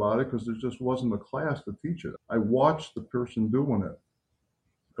thinking about it because there just wasn't a class to teach it. I watched the person doing it.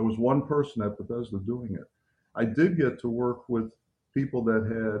 There was one person at Bethesda doing it. I did get to work with people that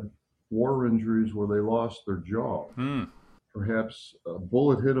had war injuries where they lost their jaw. Perhaps a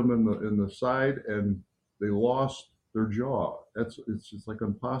bullet hit them in the side and they lost their jaw. It's just like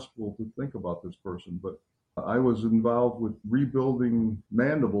impossible to think about this person. But I was involved with rebuilding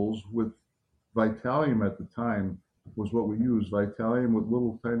mandibles with Vitalium at the time was what we used. Vitalium with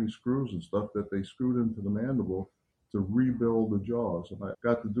little tiny screws and stuff that they screwed into the mandible to rebuild the jaws. And I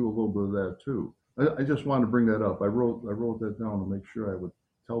got to do a little bit of that too. I just wanted to bring that up. I wrote that down to make sure I would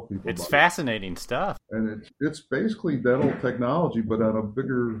tell people it's about fascinating stuff. And it's basically dental technology, but on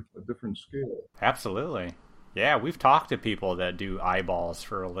a different scale. Absolutely. Yeah, we've talked to people that do eyeballs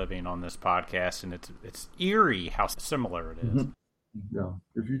for a living on this podcast, and it's eerie how similar it is. Yeah.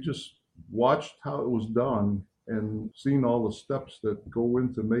 If you just watched how it was done and seen all the steps that go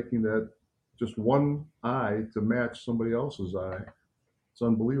into making that just one eye to match somebody else's eye, it's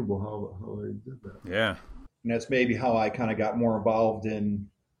unbelievable how they did that. Yeah. And that's maybe how I kind of got more involved in,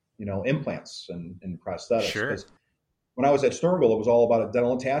 implants and prosthetics. Sure. Because when I was at Sternville, it was all about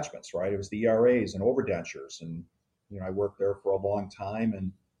dental attachments, right? It was the ERAs and overdentures. And, I worked there for a long time.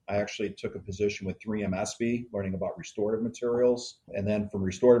 And I actually took a position with 3M SB, learning about restorative materials. And then from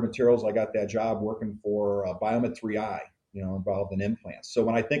restorative materials, I got that job working for Biomet 3i, involved in implants. So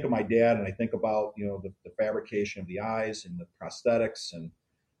when I think of my dad and I think about, the fabrication of the eyes and the prosthetics and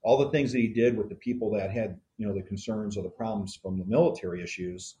all the things that he did with the people that had, the concerns or the problems from the military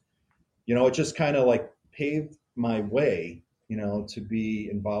issues, it just kind of like paved my way, to be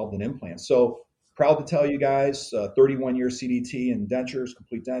involved in implants. So proud to tell you guys, 31 years CDT and dentures,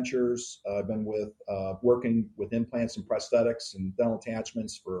 complete dentures. I've been working with implants and prosthetics and dental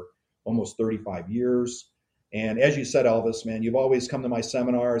attachments for almost 35 years. And as you said, Elvis, man, you've always come to my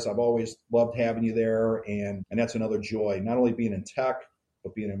seminars. I've always loved having you there. And that's another joy, not only being in tech,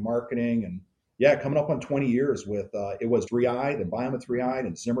 but being in marketing. And yeah, coming up on 20 years with, it was 3i, then Biomet 3i,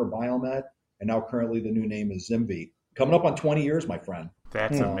 and Zimmer Biomet. And now currently the new name is ZimVie. Coming up on 20 years, my friend.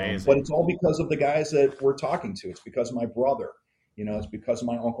 That's amazing. But it's all because of the guys that we're talking to. It's because of my brother. It's because of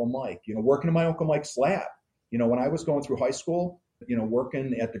my Uncle Mike. Working in my Uncle Mike's lab. When I was going through high school,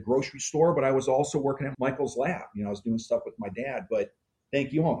 working at the grocery store, but I was also working at Michael's lab. I was doing stuff with my dad. But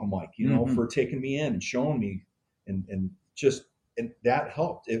thank you, Uncle Mike, for taking me in and showing me and that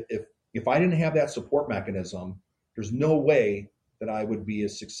helped. If I didn't have that support mechanism, there's no way that I would be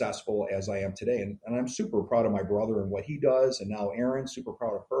as successful as I am today. And I'm super proud of my brother and what he does. And now Erin, super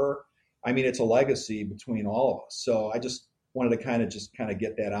proud of her. I mean, it's a legacy between all of us. So I just wanted to kind of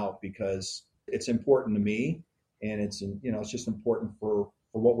get that out because it's important to me. And it's just important for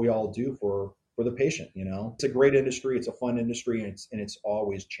what we all do for the patient. It's a great industry. It's a fun industry, and it's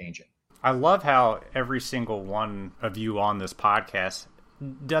always changing. I love how every single one of you on this podcast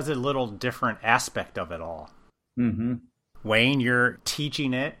does a little different aspect of it all. Mm-hmm. Wayne, you're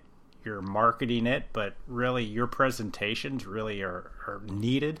teaching it, you're marketing it, but really your presentations really are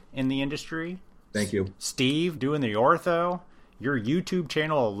needed in the industry. Thank you. Steve, doing the ortho, your YouTube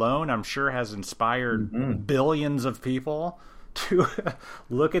channel alone, I'm sure, has inspired billions of people to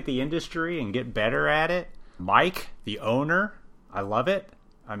look at the industry and get better at it. Mike, the owner, I love it.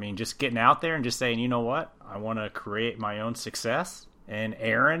 I mean, just getting out there and just saying, you know what, I want to create my own success. And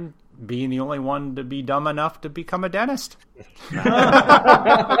Erin, being the only one to be dumb enough to become a dentist.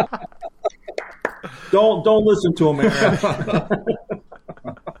 Don't listen to him, Erin.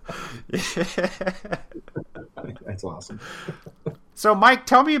 That's awesome. So, Mike,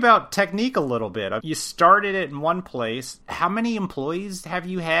 tell me about Technique a little bit. You started it in one place. How many employees have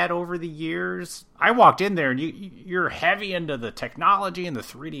you had over the years? I walked in there, and you're heavy into the technology and the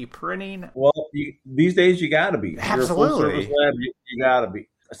 3D printing. Well, these days you got to be. Absolutely. You're a full-service lab, you got to be.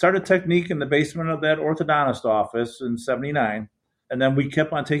 I started Technique in the basement of that orthodontist office in 79, and then we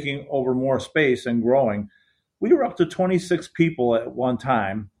kept on taking over more space and growing. We were up to 26 people at one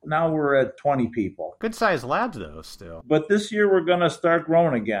time. Now we're at 20 people. Good-sized labs, though, still. But this year we're going to start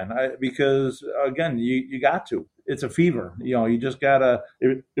growing again because, again, you got to. It's a fever. You just got to –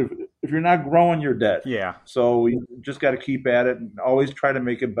 if you're not growing, you're dead. Yeah. So you just got to keep at it and always try to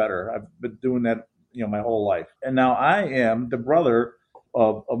make it better. I've been doing that, my whole life. And now I am the brother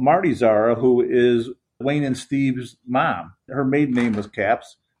of Marty Zara, who is Wayne and Steve's mom. Her maiden name was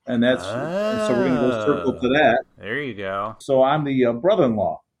Caps. And so we're going to go circle to that. There you go. So I'm the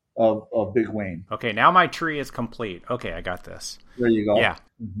brother-in-law. of Big Wayne. Okay, now my tree is complete. Okay, I got this. There you go. Yeah.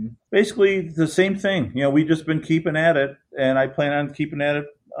 Mm-hmm. Basically, the same thing. We've just been keeping at it, and I plan on keeping at it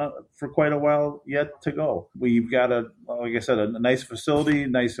for quite a while yet to go. We've got like I said, a nice facility,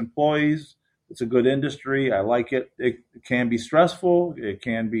 nice employees. It's a good industry. I like it. It can be stressful. It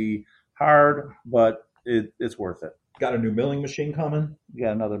can be hard, but it's worth it. Got a new milling machine coming. We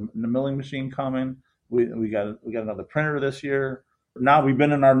got another milling machine coming. We got another printer this year. Now we've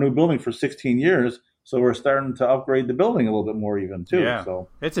been in our new building for 16 years, so we're starting to upgrade the building a little bit more even too. Yeah, so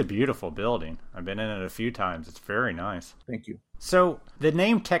it's a beautiful building. I've been in it a few times. It's very nice. Thank you. So the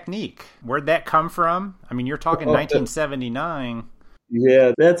name Technique, where'd that come from? I mean, you're talking 1979.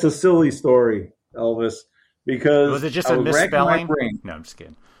 Yeah, that's a silly story, Elvis, because was it just a misspelling? No, I'm just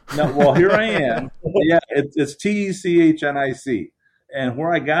kidding. No, well, here I am. Yeah, it's TECHNIC. And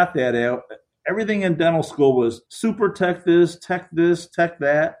where I got that at, everything in dental school was super tech this, tech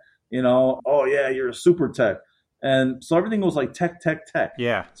that. Oh, yeah, you're a super tech. And so everything was like tech.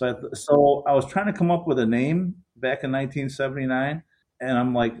 Yeah. So I was trying to come up with a name back in 1979. And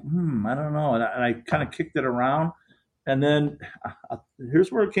I'm like, I don't know. And I kind of kicked it around. And then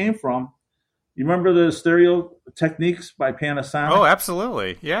here's where it came from. You remember the Stereo Techniques by Panasonic? Oh,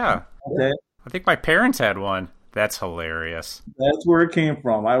 absolutely. Yeah. Okay. I think my parents had one. That's hilarious. That's where it came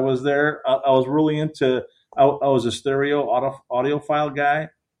from. I was there. I was really into, I was a stereo audiophile guy.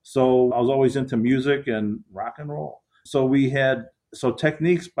 So I was always into music and rock and roll. So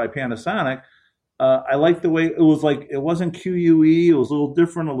Techniques by Panasonic. I liked the way it was like, it wasn't QUE. It was a little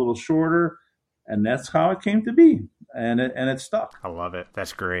different, a little shorter. And that's how it came to be. And it stuck. I love it.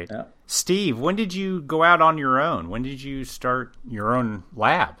 That's great. Yeah. Steve, when did you go out on your own? When did you start your own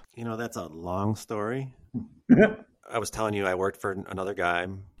lab? That's a long story. I was telling you I worked for another guy.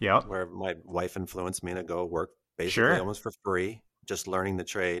 Yep. Where my wife influenced me to go work basically almost for free, just learning the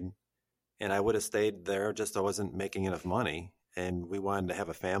trade. And I would have stayed there, just I wasn't making enough money. And we wanted to have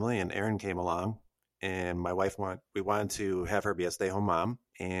a family, and Erin came along. And my wife we wanted to have her be a stay-home mom.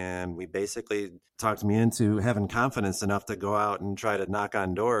 And we basically talked me into having confidence enough to go out and try to knock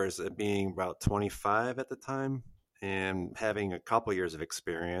on doors at being about 25 at the time and having a couple years of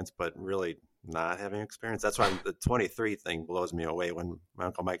experience, but really not having experience. That's why the 23 thing blows me away when my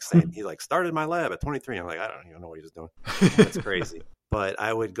Uncle Mike's saying he started my lab at 23. I'm like, I don't even know what he was doing. That's crazy. But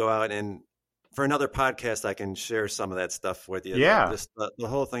I would go out, and for another podcast, I can share some of that stuff with you. Yeah. Just the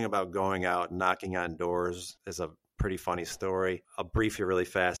whole thing about going out and knocking on doors is a pretty funny story. I'll brief you really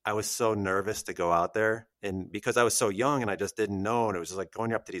fast. I was so nervous to go out there, and because I was so young and I just didn't know, and it was just like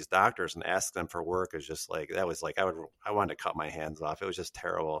going up to these doctors and ask them for work is just like, that was like, I wanted to cut my hands off. It was just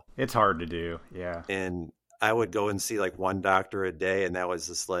terrible. It's hard to do. Yeah. And I would go and see like one doctor a day, and that was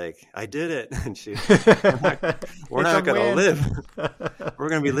just like, I did it. And we're not going to live. We're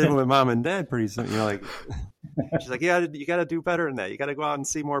going to be living with mom and dad pretty soon. She's like, yeah, you got to do better than that. You got to go out and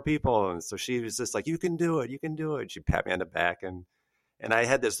see more people. And so she was just like, you can do it. She'd pat me on the back. And I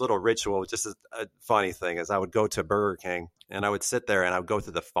had this little ritual, just a funny thing is I would go to Burger King, and I would sit there and I would go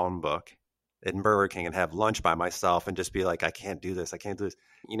through the phone book in Burger King and have lunch by myself and just be like, I can't do this.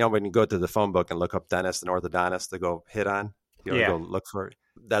 When you go to the phone book and look up dentist and orthodontist to go hit on, go look for it.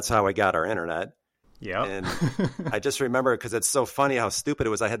 That's how I got our internet. Yeah. And I just remember, because it's so funny how stupid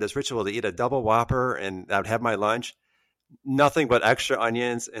it was. I had this ritual to eat a double Whopper, and I would have my lunch, nothing but extra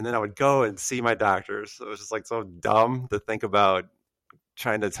onions. And then I would go and see my doctors. So it was just like so dumb to think about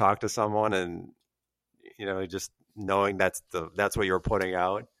trying to talk to someone and, just knowing that's what you were putting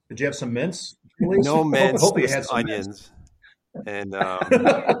out. Did you have some mints? No mints, Hope you had some onions. And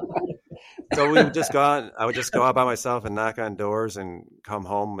so we would just go out. I would just go out by myself and knock on doors and come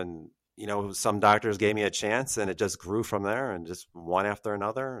home. And, some doctors gave me a chance, and it just grew from there, and just one after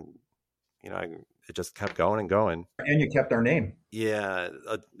another. And, it just kept going and going. And you kept our name. Yeah.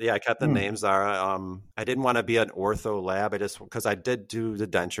 I kept the name, Zara. I didn't want to be an ortho lab. Because I did do the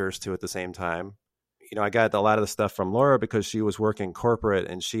dentures too at the same time. I got a lot of the stuff from Laura because she was working corporate,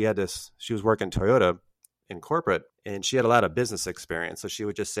 and she was working Toyota in corporate, and she had a lot of business experience. So she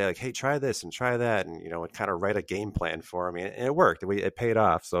would just say like, hey, try this and try that. And, would kind of write a game plan for me, and it worked. It paid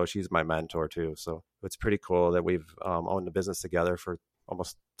off. So she's my mentor too. So it's pretty cool that we've owned the business together for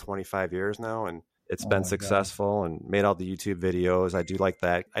almost 25 years now. And it's been successful and made all the YouTube videos. I do like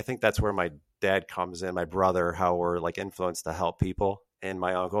that. I think that's where my dad comes in, my brother, how we're like influenced to help people. And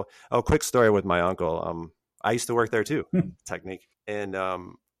my uncle. Oh, quick story with my uncle. I used to work there too, Technique. And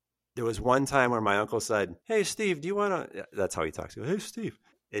there was one time where my uncle said, hey, Steve, do you want to, that's how he talks. He goes, hey, Steve.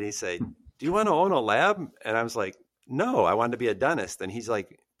 And he said, do you want to own a lab? And I was like, no, I wanted to be a dentist. And he's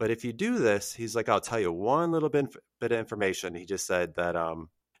like, but if you do this, he's like, I'll tell you one little bit of information. He just said that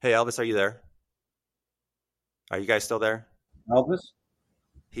Hey, Elvis, are you there? Are you guys still there? Elvis?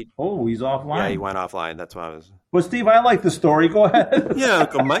 He's offline. Yeah, he went offline. That's why I was. But Steve, I like the story. Go ahead. Yeah,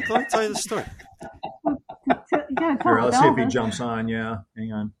 Uncle Mike, let me tell you the story. Here, let's see if he jumps on. Yeah,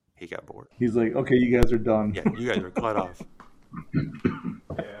 hang on. He got bored. He's like, okay, you guys are done. Yeah, you guys are cut off.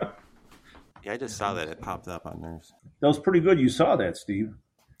 Yeah. Yeah, I just saw that. It popped up on theirs. That was pretty good. You saw that, Steve.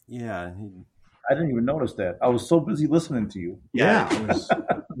 Yeah. I didn't even notice that. I was so busy listening to you. Yeah, it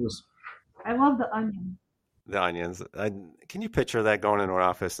was I love the onion. The onions. Can you picture that going into an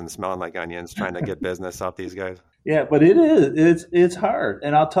office and smelling like onions, trying to get business off these guys? Yeah, but it is. It's hard.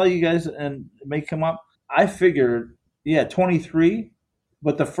 And I'll tell you guys, and it may come up, I figured, 23,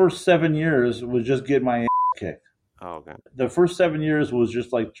 but the first 7 years was just getting my ass kicked. Oh, okay. The first 7 years was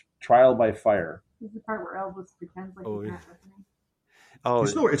just like trial by fire. This is the part where Elvis pretends like he's not listening. Oh,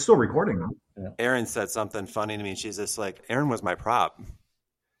 it's still recording though. Yeah. Erin said something funny to me. She's just like, Erin was my prop.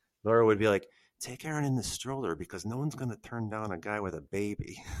 Laura would be like, take Erin in the stroller because no one's going to turn down a guy with a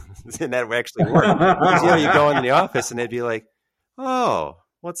baby. And that would actually work. You go into the office and they'd be like, oh,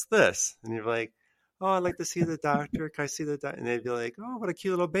 what's this? And you're like, oh, I'd like to see the doctor. Can I see the doctor? And they'd be like, oh, what a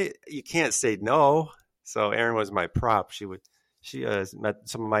cute little baby. You can't say no. So Erin was my prop. She met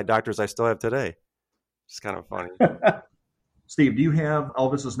some of my doctors I still have today. It's kind of funny. Steve, do you have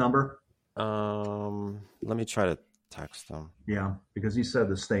Elvis's number? Let me try to text him. Yeah, because he said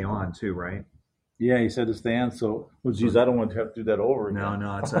to stay on too, right? Yeah, he said to stay on. So, geez, I don't want to have to do that over again.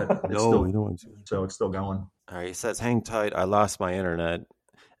 No, it's still, you don't want to. So it's still going. All right, he says, hang tight. I lost my internet.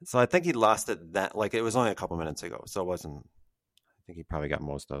 So I think he lost it it was only a couple minutes ago. So it wasn't, I think he probably got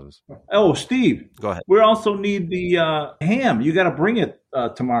most of those. Oh, Steve. Go ahead. We also need the ham. You got to bring it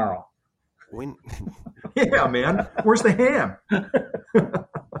tomorrow. Yeah, man. Where's the ham?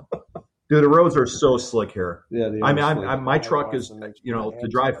 Dude, the roads are so slick here. Yeah, my truck is, to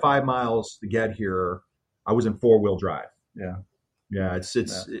drive 5 miles to get here, I was in 4-wheel drive. Yeah.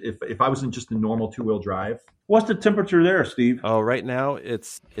 If I was in just a normal 2-wheel drive. What's the temperature there, Steve? Oh, right now it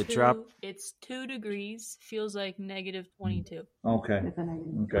dropped. It's 2 degrees. Feels like negative 22. Okay. It's a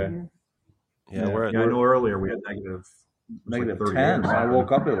negative. Okay. Yeah, I know earlier we had negative like 10. When I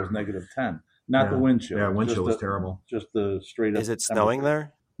woke up, it was negative 10. Not the wind chill. Yeah, wind chill was terrible. Just the straight up. Is it snowing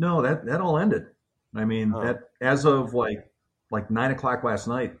there? No, that all ended. I mean, that as of like 9 o'clock last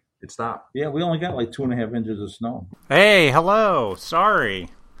night, it stopped. Yeah, we only got like 2.5 inches of snow. Hey, hello. Sorry.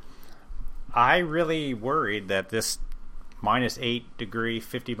 I really worried that this -8 degree,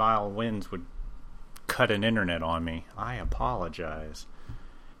 50-mile winds would cut an internet on me. I apologize.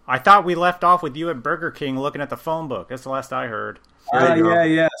 I thought we left off with you at Burger King looking at the phone book. That's the last I heard.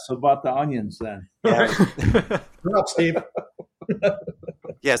 Yeah. So about the onions then. Yeah. You're up, Steve.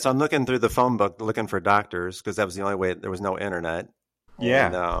 Yeah, so I'm looking through the phone book looking for doctors because that was the only way. There was no internet.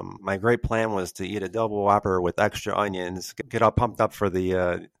 Yeah. And my great plan was to eat a double Whopper with extra onions, get all pumped up for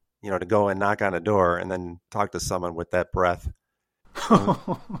the, to go and knock on a door and then talk to someone with that breath.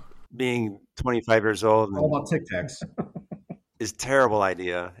 Being 25 years old. All about Tic Tacs. Is a terrible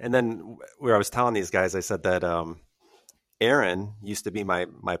idea. And then where I was telling these guys, I said that Erin used to be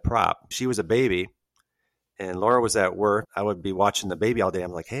my prop. She was a baby. And Laura was at work. I would be watching the baby all day.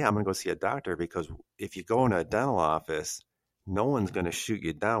 I'm like, hey, I'm going to go see a doctor because if you go in a dental office, no one's going to shoot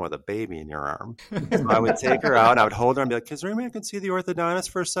you down with a baby in your arm. So I would take her out and I would hold her and be like, is there anybody I can see the orthodontist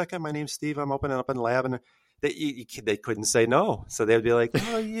for a second? My name's Steve. I'm opening up in the lab. And they couldn't say no. So they'd be like,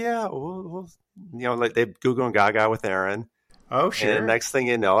 oh, yeah. Like they'd Google and gaga with Erin. Oh, sure. And next thing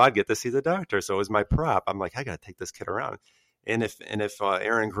you know, I'd get to see the doctor. So it was my prop. I'm like, I got to take this kid around. And if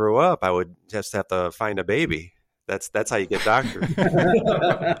Erin grew up, I would just have to find a baby. That's how you get doctors.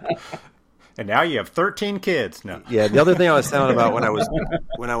 And now you have 13 kids. No. Yeah. The other thing I was telling about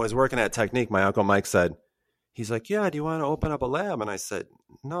when I was working at Technique, my Uncle Mike said, he's like, yeah, do you want to open up a lab? And I said,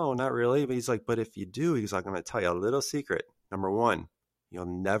 no, not really. But he's like, but if you do, he's like, I'm going to tell you a little secret. Number one, you'll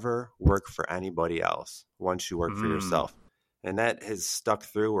never work for anybody else once you work for yourself. And that has stuck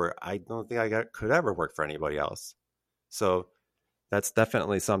through where I don't think I could ever work for anybody else. So that's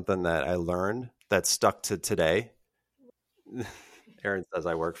definitely something that I learned that stuck to today. Erin says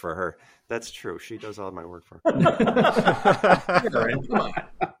I work for her. That's true. She does all my work for her. Erin, come on.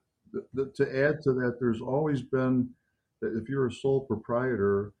 To add to that, there's always been that if you're a sole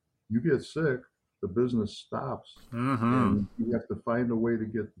proprietor, you get sick, the business stops. Mm-hmm. And you have to find a way to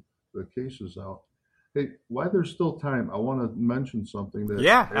get the cases out. Hey, while there's still time, I want to mention something that.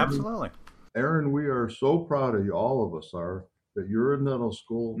 Yeah, absolutely. Erin, we are so proud of you, all of us are, that you're in dental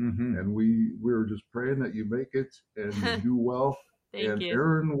school, and we're just praying that you make it and you do well. Thank you.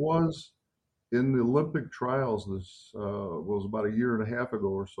 Erin was in the Olympic trials. This was about a year and a half ago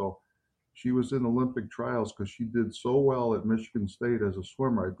or so. She was in Olympic trials because she did so well at Michigan State as a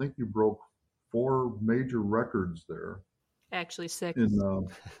swimmer. I think you broke 4 major records there. Actually, 6. You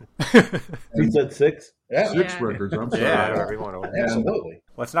said 6? Yeah. 6 records. I'm sorry. Yeah, absolutely.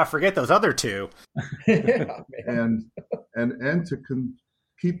 Let's not forget those other 2. Yeah, man. And to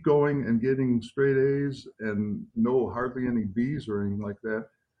keep going and getting straight A's and hardly any B's or anything like that.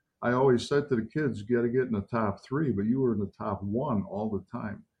 I always said to the kids, you got to get in the top 3, but you were in the top 1 all the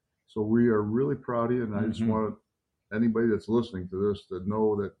time. So we are really proud of you, and I just want anybody that's listening to this to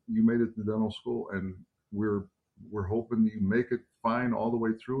know that you made it to dental school, and we're hoping you make it fine all the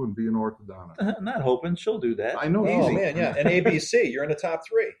way through and be an orthodontist. Not hoping, she'll do that. I know. Oh easy. man, yeah, and ABC, you're in the top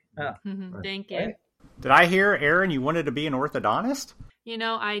 3. Yeah. Right. Thank you. Right? Did I hear, Aaron, you wanted to be an orthodontist?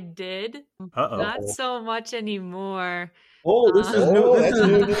 I did. Uh-oh. Not so much anymore. Oh, this is new. that's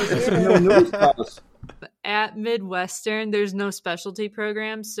new news. This is new news for us. At Midwestern, there's no specialty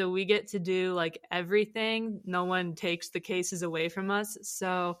programs, so we get to do like everything. No one takes the cases away from us.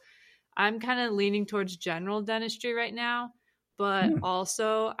 So I'm kind of leaning towards general dentistry right now, but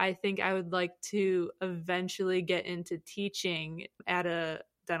also I think I would like to eventually get into teaching at a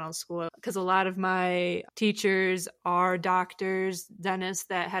dental school because a lot of my teachers are doctors, dentists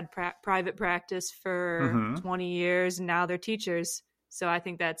that had private practice for 20 years, and now they're teachers. So I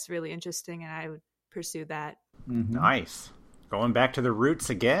think that's really interesting, and I would pursue that. Nice. Going back to the roots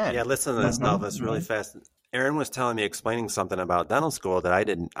again. Yeah, listen to this, Elvis, really fast. Erin was telling me, explaining something about dental school that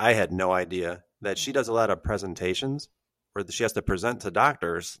I had no idea, that she does a lot of presentations where she has to present to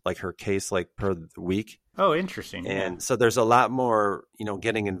doctors, like her case, like per week. Oh, interesting. And so there's a lot more,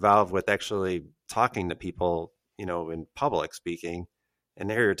 getting involved with actually talking to people, in public speaking. And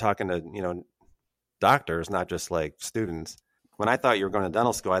there you're talking to, doctors, not just like students. When I thought you were going to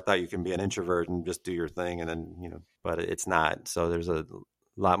dental school, I thought you can be an introvert and just do your thing. And then, but it's not. So there's a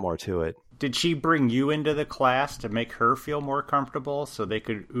lot more to it. Did she bring you into the class to make her feel more comfortable so they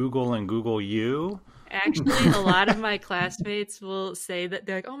could oogle and Google you? Actually, a lot of my classmates will say that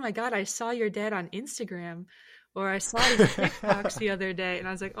they're like, oh my God, I saw your dad on Instagram, or I saw his TikToks the other day. And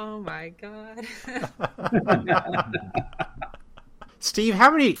I was like, oh my God. Steve, how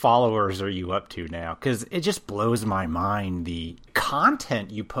many followers are you up to now? Because it just blows my mind, the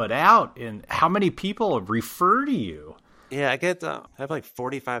content you put out and how many people refer to you. Yeah, I have like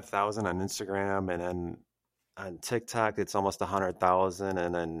 45,000 on Instagram, and then on TikTok, it's almost 100,000.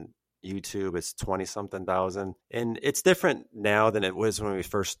 And then YouTube, it's 20-something thousand. And it's different now than it was when we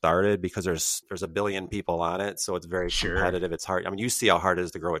first started because there's a billion people on it. So it's very competitive. It's hard. I mean, you see how hard it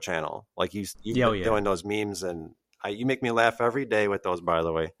is to grow a channel. Like you've been doing those memes, and you make me laugh every day with those, by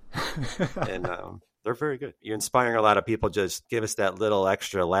the way. And they're very good. You're inspiring a lot of people. Just give us that little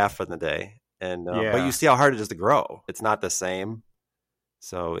extra laugh in the day. And but you see how hard it is to grow. It's not the same.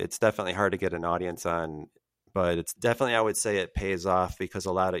 So it's definitely hard to get an audience on. But it's definitely, I would say it pays off because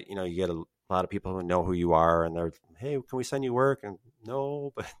a lot of, you get a lot of people who know who you are and they're, hey, can we send you work? And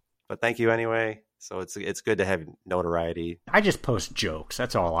no, but thank you anyway. So it's good to have notoriety. I just post jokes.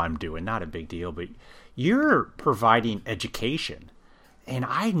 That's all I'm doing. Not a big deal, but you're providing education. And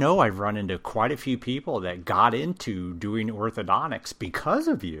I know I've run into quite a few people that got into doing orthodontics because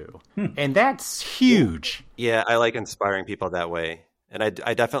of you. And that's huge. Yeah, I like inspiring people that way. And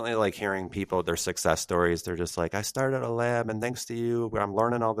I definitely like hearing people, their success stories. They're just like, I started a lab and thanks to you, I'm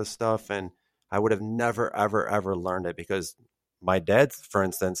learning all this stuff. And I would have never, ever, ever learned it because my dad, for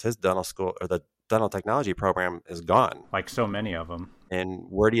instance, his dental school or the dental technology program is gone. Like so many of them. And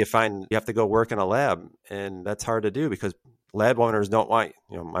where do you have to go work in a lab? And that's hard to do because lab owners don't want,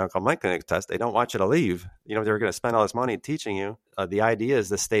 my Uncle Mike can attest, they don't want you to leave. They're going to spend all this money teaching you. The idea is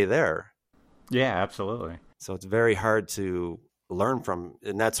to stay there. Yeah, absolutely. So it's very hard to learn from,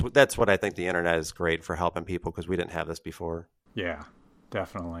 and that's what I think the internet is great for helping people because we didn't have this before. Yeah,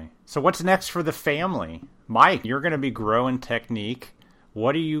 definitely. So what's next for the family? Mike, you're going to be growing Technique.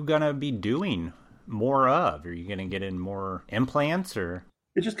 What are you going to be doing more of? Are you going to get in more implants or?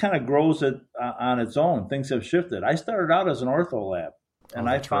 It just kind of grows it on its own. Things have shifted. I started out as an ortho lab, and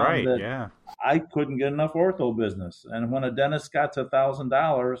I found that I couldn't get enough ortho business. And when a dentist got to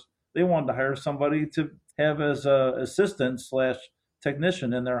 $1,000, they wanted to hire somebody to have as a assistant /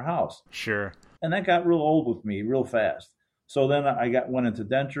 technician in their house. Sure. And that got real old with me real fast. So then I went into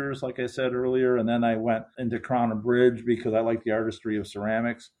dentures, like I said earlier, and then I went into crown and bridge because I like the artistry of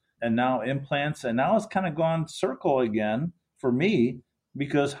ceramics, and now implants. And now it's kind of gone circle again for me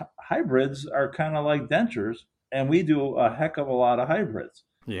because hybrids are kind of like dentures, and we do a heck of a lot of hybrids.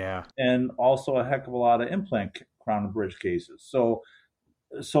 Yeah. And also a heck of a lot of implant crown and bridge cases. So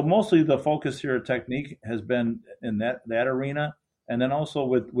So mostly the focus here at Technique has been in that arena. And then also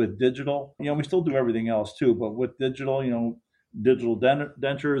with digital, we still do everything else too, but with digital, digital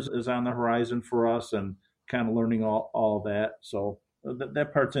dentures is on the horizon for us, and kind of learning all that. So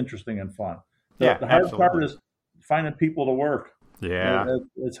that part's interesting and fun. The hard part is finding people to work. Yeah.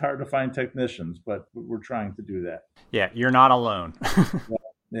 It's hard to find technicians, but we're trying to do that. Yeah, you're not alone.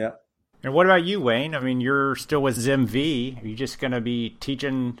 Yeah. And what about you, Wayne? I mean, you're still with ZimV. Are you just going to be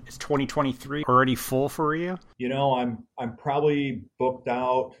teaching? Is 2023 already full for you? I'm probably booked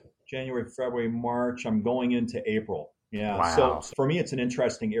out January, February, March. I'm going into April. Yeah. Wow. So for me, it's an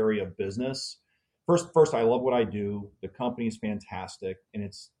interesting area of business. First, I love what I do. The company is fantastic, and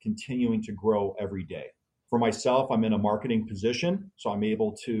it's continuing to grow every day. For myself, I'm in a marketing position, so I'm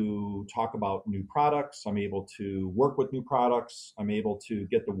able to talk about new products. I'm able to work with new products. I'm able to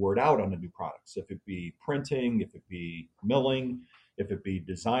get the word out on the new products, if it be printing, if it be milling, if it be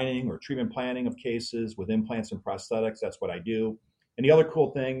designing or treatment planning of cases with implants and prosthetics. That's what I do. And the other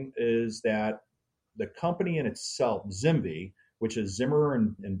cool thing is that the company in itself, ZimV, which is Zimmer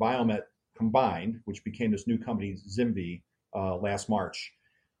and Biomet combined, which became this new company, ZimV, last March.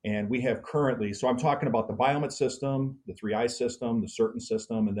 And we have currently, so I'm talking about the Biomet system, the 3i system, the Certain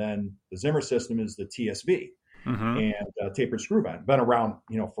system, and then the Zimmer system is the TSV and tapered screw vent. Been around,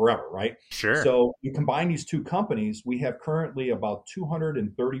 forever, right? Sure. So you combine these two companies, we have currently about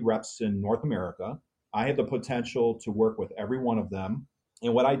 230 reps in North America. I have the potential to work with every one of them.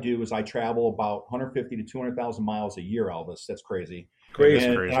 And what I do is I travel about 150 to 200,000 miles a year, Elvis. That's crazy.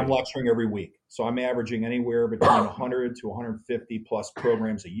 And I'm lecturing every week. So I'm averaging anywhere between 100 to 150 plus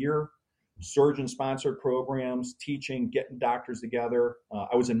programs a year, surgeon-sponsored programs, teaching, getting doctors together.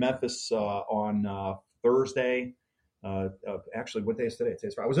 I was in Memphis on Thursday. Actually, what day is today?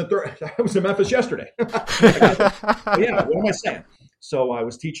 I was in Memphis yesterday. Yeah, what am I saying? So I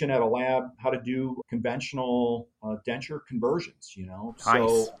was teaching at a lab how to do conventional denture conversions, Nice.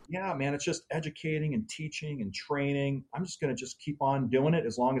 So yeah, man, it's just educating and teaching and training. I'm just going to just keep on doing it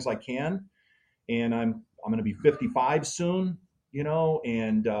as long as I can. And I'm going to be 55 soon,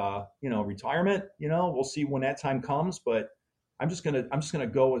 and retirement, we'll see when that time comes, but I'm just going to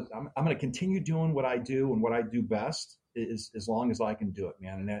go with, I'm going to continue doing what I do and what I do best is as long as I can do it,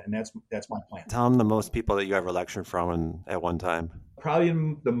 man. And that's my plan. Tell them the most people that you ever lectured from at one time. Probably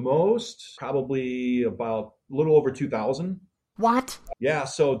about a little over 2,000. What? Yeah.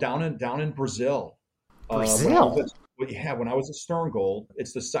 So down in Brazil. Brazil? When I was at Sterngold,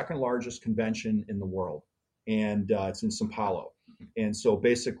 it's the second largest convention in the world. And it's in Sao Paulo. And so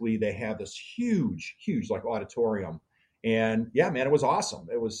basically they have this huge like auditorium. And yeah, man, it was awesome.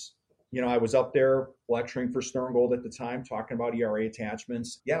 It was, I was up there lecturing for Sterngold at the time, talking about ERA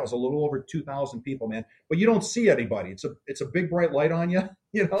attachments. Yeah, it was a little over 2,000 people, man. But you don't see anybody. It's a big bright light on you,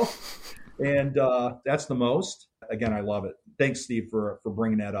 And that's the most. Again, I love it. Thanks, Steve, for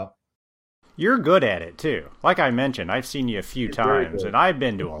bringing that up. You're good at it too. Like I mentioned, I've seen you a few times, and I've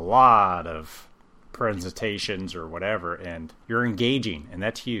been to a lot of presentations or whatever, and you're engaging, and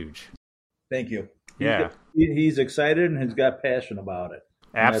that's huge. Thank you. Yeah. He's excited and he's got passion about it.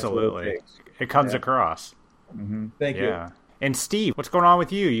 Absolutely. It comes across. Mm-hmm. Thank you. And Steve, what's going on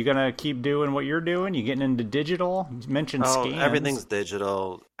with you? You going to keep doing what you're doing? You getting into digital? You mentioned scans. Everything's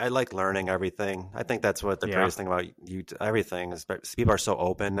digital. I like learning everything. I think that's what the greatest thing about you. Everything is people are so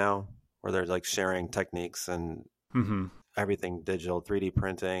open now, where they're like sharing techniques and everything digital, 3D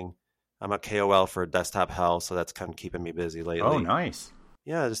printing. I'm a KOL for Desktop Health, so that's kind of keeping me busy lately. Oh, nice.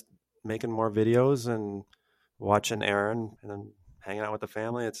 Yeah, just making more videos and watching Aaron and then hanging out with the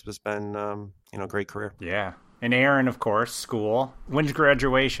family. It's just been, a great career. Yeah. And Aaron, of course, school. When's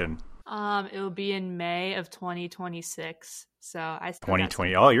graduation? It will be in May of 2026. So I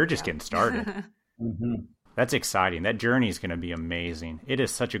 2020. Oh, you're just getting started. Mm-hmm. That's exciting. That journey is going to be amazing. It is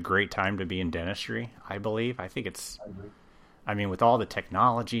such a great time to be in dentistry, I believe. I think with all the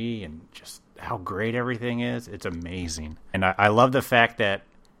technology and just how great everything is, it's amazing. And I love the fact that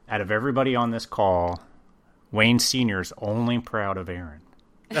out of everybody on this call, Wayne Sr. is only proud of Aaron.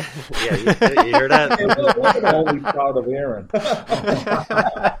 Yeah, you hear that? I'm only proud of Aaron.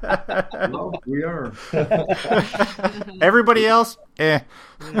 Well, we are. Everybody else,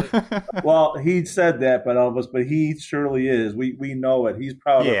 Well, he said that, but he surely is. We know it. He's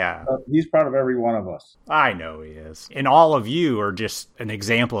proud. Yeah. He's proud of every one of us. I know he is. And all of you are just an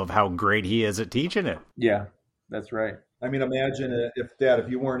example of how great he is at teaching it. Yeah, that's right. I mean, imagine if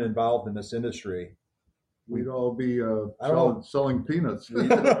you weren't involved in this industry. We'd all be selling peanuts.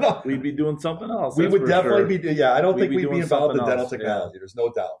 We'd be doing something else. We would definitely be. Yeah, I don't think we'd be involved in dental else. technology. There's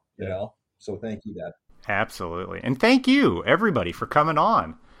no doubt. So thank you, Dad. Absolutely. And thank you, everybody, for coming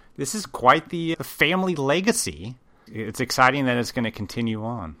on. This is quite the family legacy. It's exciting that it's going to continue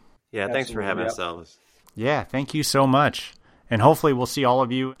on. Yeah, thanks for having us, Elvis. Yeah, thank you so much. And hopefully we'll see all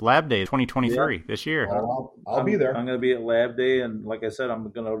of you at Lab Day 2023 this year. I'll be there. I'm going to be at Lab Day, and like I said,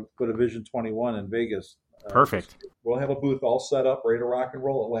 I'm going to go to Vision 21 in Vegas. Perfect. We'll have a booth all set up, ready to rock and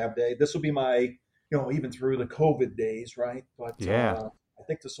roll at Lab Day. This will be my, even through the COVID days, right? But yeah, I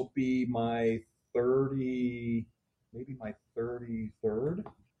think this will be my 33rd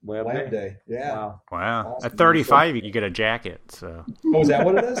Lab Day. Yeah. Wow. Awesome. At 35, you get a jacket. So. Oh, is that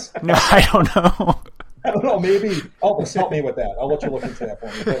what it is? No, I don't know. I don't know. Maybe Elvis, help me with that. I'll let you look into that for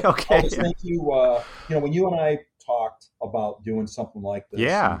me. But okay. Elvis, thank you. When you and I talked about doing something like this,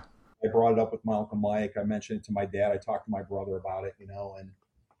 yeah, I brought it up with my Uncle Mike. I mentioned it to my dad. I talked to my brother about it. And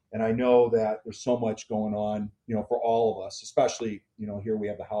I know that there's so much going on, for all of us, especially here we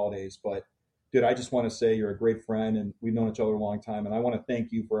have the holidays. But dude, I just want to say you're a great friend, and we've known each other a long time. And I want to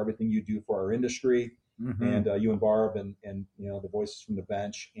thank you for everything you do for our industry. Mm-hmm. And you and Barb and the voices from the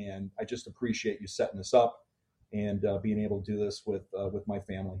bench. And I just appreciate you setting this up and being able to do this with my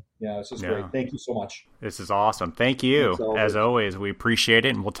family. Yeah, this is great. Thank you so much. This is awesome. Thank you. As always, we appreciate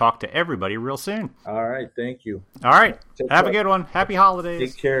it, and we'll talk to everybody real soon. All right. Thank you. All right. Have a good one. Happy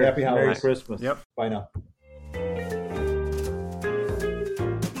holidays. Take care. Happy holidays. Merry Christmas. Yep. Bye now.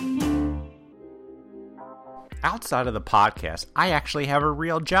 Outside of the podcast, I actually have a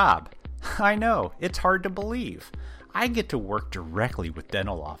real job. I know, it's hard to believe. I get to work directly with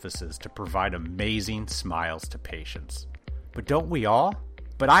dental offices to provide amazing smiles to patients. But don't we all?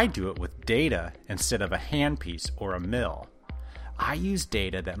 But I do it with data instead of a handpiece or a mill. I use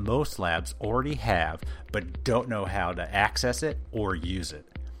data that most labs already have but don't know how to access it or use it.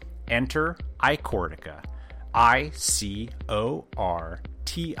 Enter iCortica.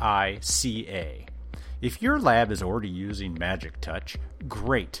 ICORTICA. If your lab is already using Magic Touch,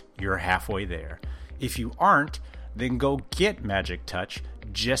 great, you're halfway there. If you aren't, then go get Magic Touch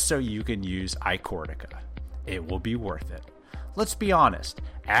just so you can use iCortica. It will be worth it. Let's be honest,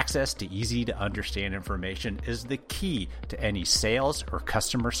 access to easy-to-understand information is the key to any sales or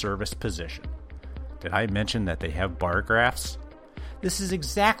customer service position. Did I mention that they have bar graphs? This is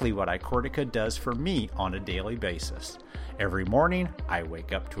exactly what iCortica does for me on a daily basis. Every morning, I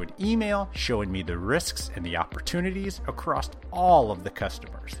wake up to an email showing me the risks and the opportunities across all of the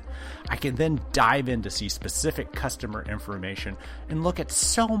customers. I can then dive in to see specific customer information and look at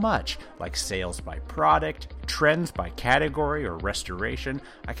so much like sales by product, trends by category or restoration.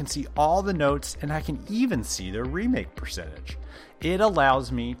 I can see all the notes, and I can even see the remake percentage. It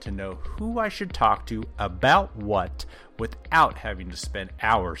allows me to know who I should talk to about what without having to spend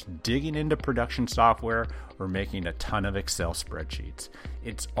hours digging into production software or making a ton of Excel spreadsheets.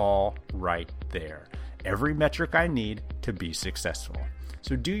 It's all right there. Every metric I need to be successful.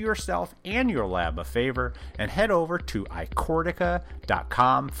 So do yourself and your lab a favor and head over to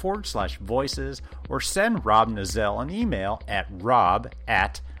iCortica.com/voices or send Rob Nozell an email at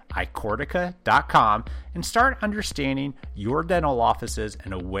rob@iCortica.com and start understanding your dental offices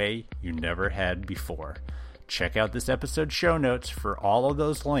in a way you never had before. Check out this episode's show notes for all of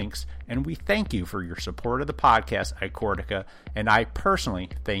those links, and we thank you for your support of the podcast, iCortica, and I personally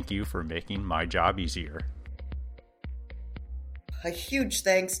thank you for making my job easier. A huge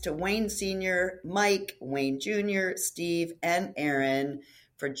thanks to Wayne Sr., Mike, Wayne Jr., Steve, and Aaron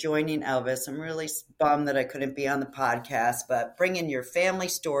for joining Elvis. I'm really bummed that I couldn't be on the podcast, but bringing your family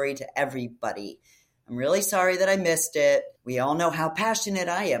story to everybody. I'm really sorry that I missed it. We all know how passionate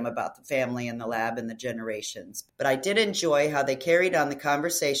I am about the family and the lab and the generations. But I did enjoy how they carried on the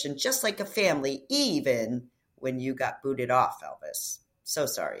conversation just like a family, even when you got booted off, Elvis. So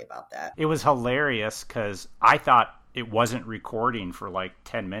sorry about that. It was hilarious because I thought it wasn't recording for like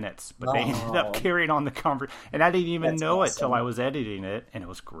 10 minutes, but they ended up carrying on the conversation. And I didn't even know it till I was editing it, and it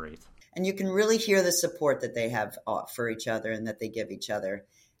was great. And you can really hear the support that they have for each other and that they give each other.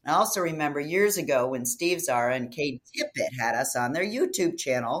 I also remember years ago when Steve Zara and Kate Tippett had us on their YouTube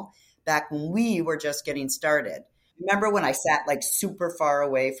channel back when we were just getting started. Remember when I sat like super far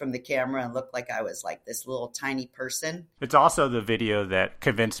away from the camera and looked like I was like this little tiny person? It's also the video that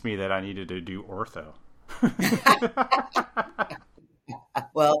convinced me that I needed to do ortho.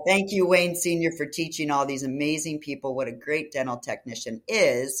 Well, thank you, Wayne Sr., for teaching all these amazing people what a great dental technician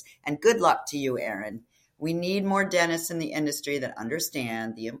is. And good luck to you, Aaron. We need more dentists in the industry that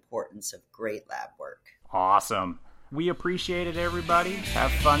understand the importance of great lab work. Awesome. We appreciate it, everybody.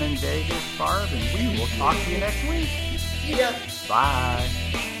 Have fun in Vegas, Barb, and we will talk to you next week. See ya. Bye.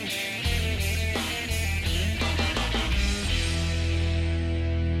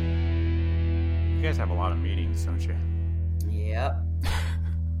 You guys have a lot of meetings, don't you? Yep.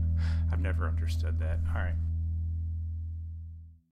 I've never understood that. All right.